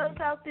close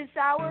out this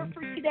hour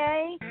for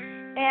today.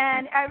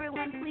 And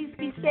everyone, please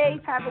be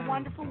safe. Have a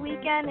wonderful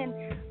weekend. And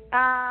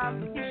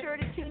be sure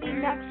to tune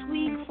in next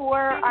week for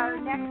our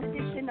next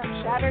edition of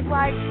Shattered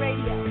Lives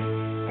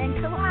Radio.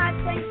 And come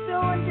on, thanks,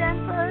 Bill and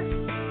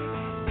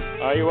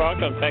Jennifer. Oh, you're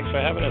welcome. Thanks for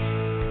having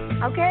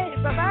us. Okay,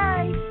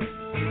 bye-bye.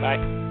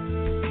 Bye.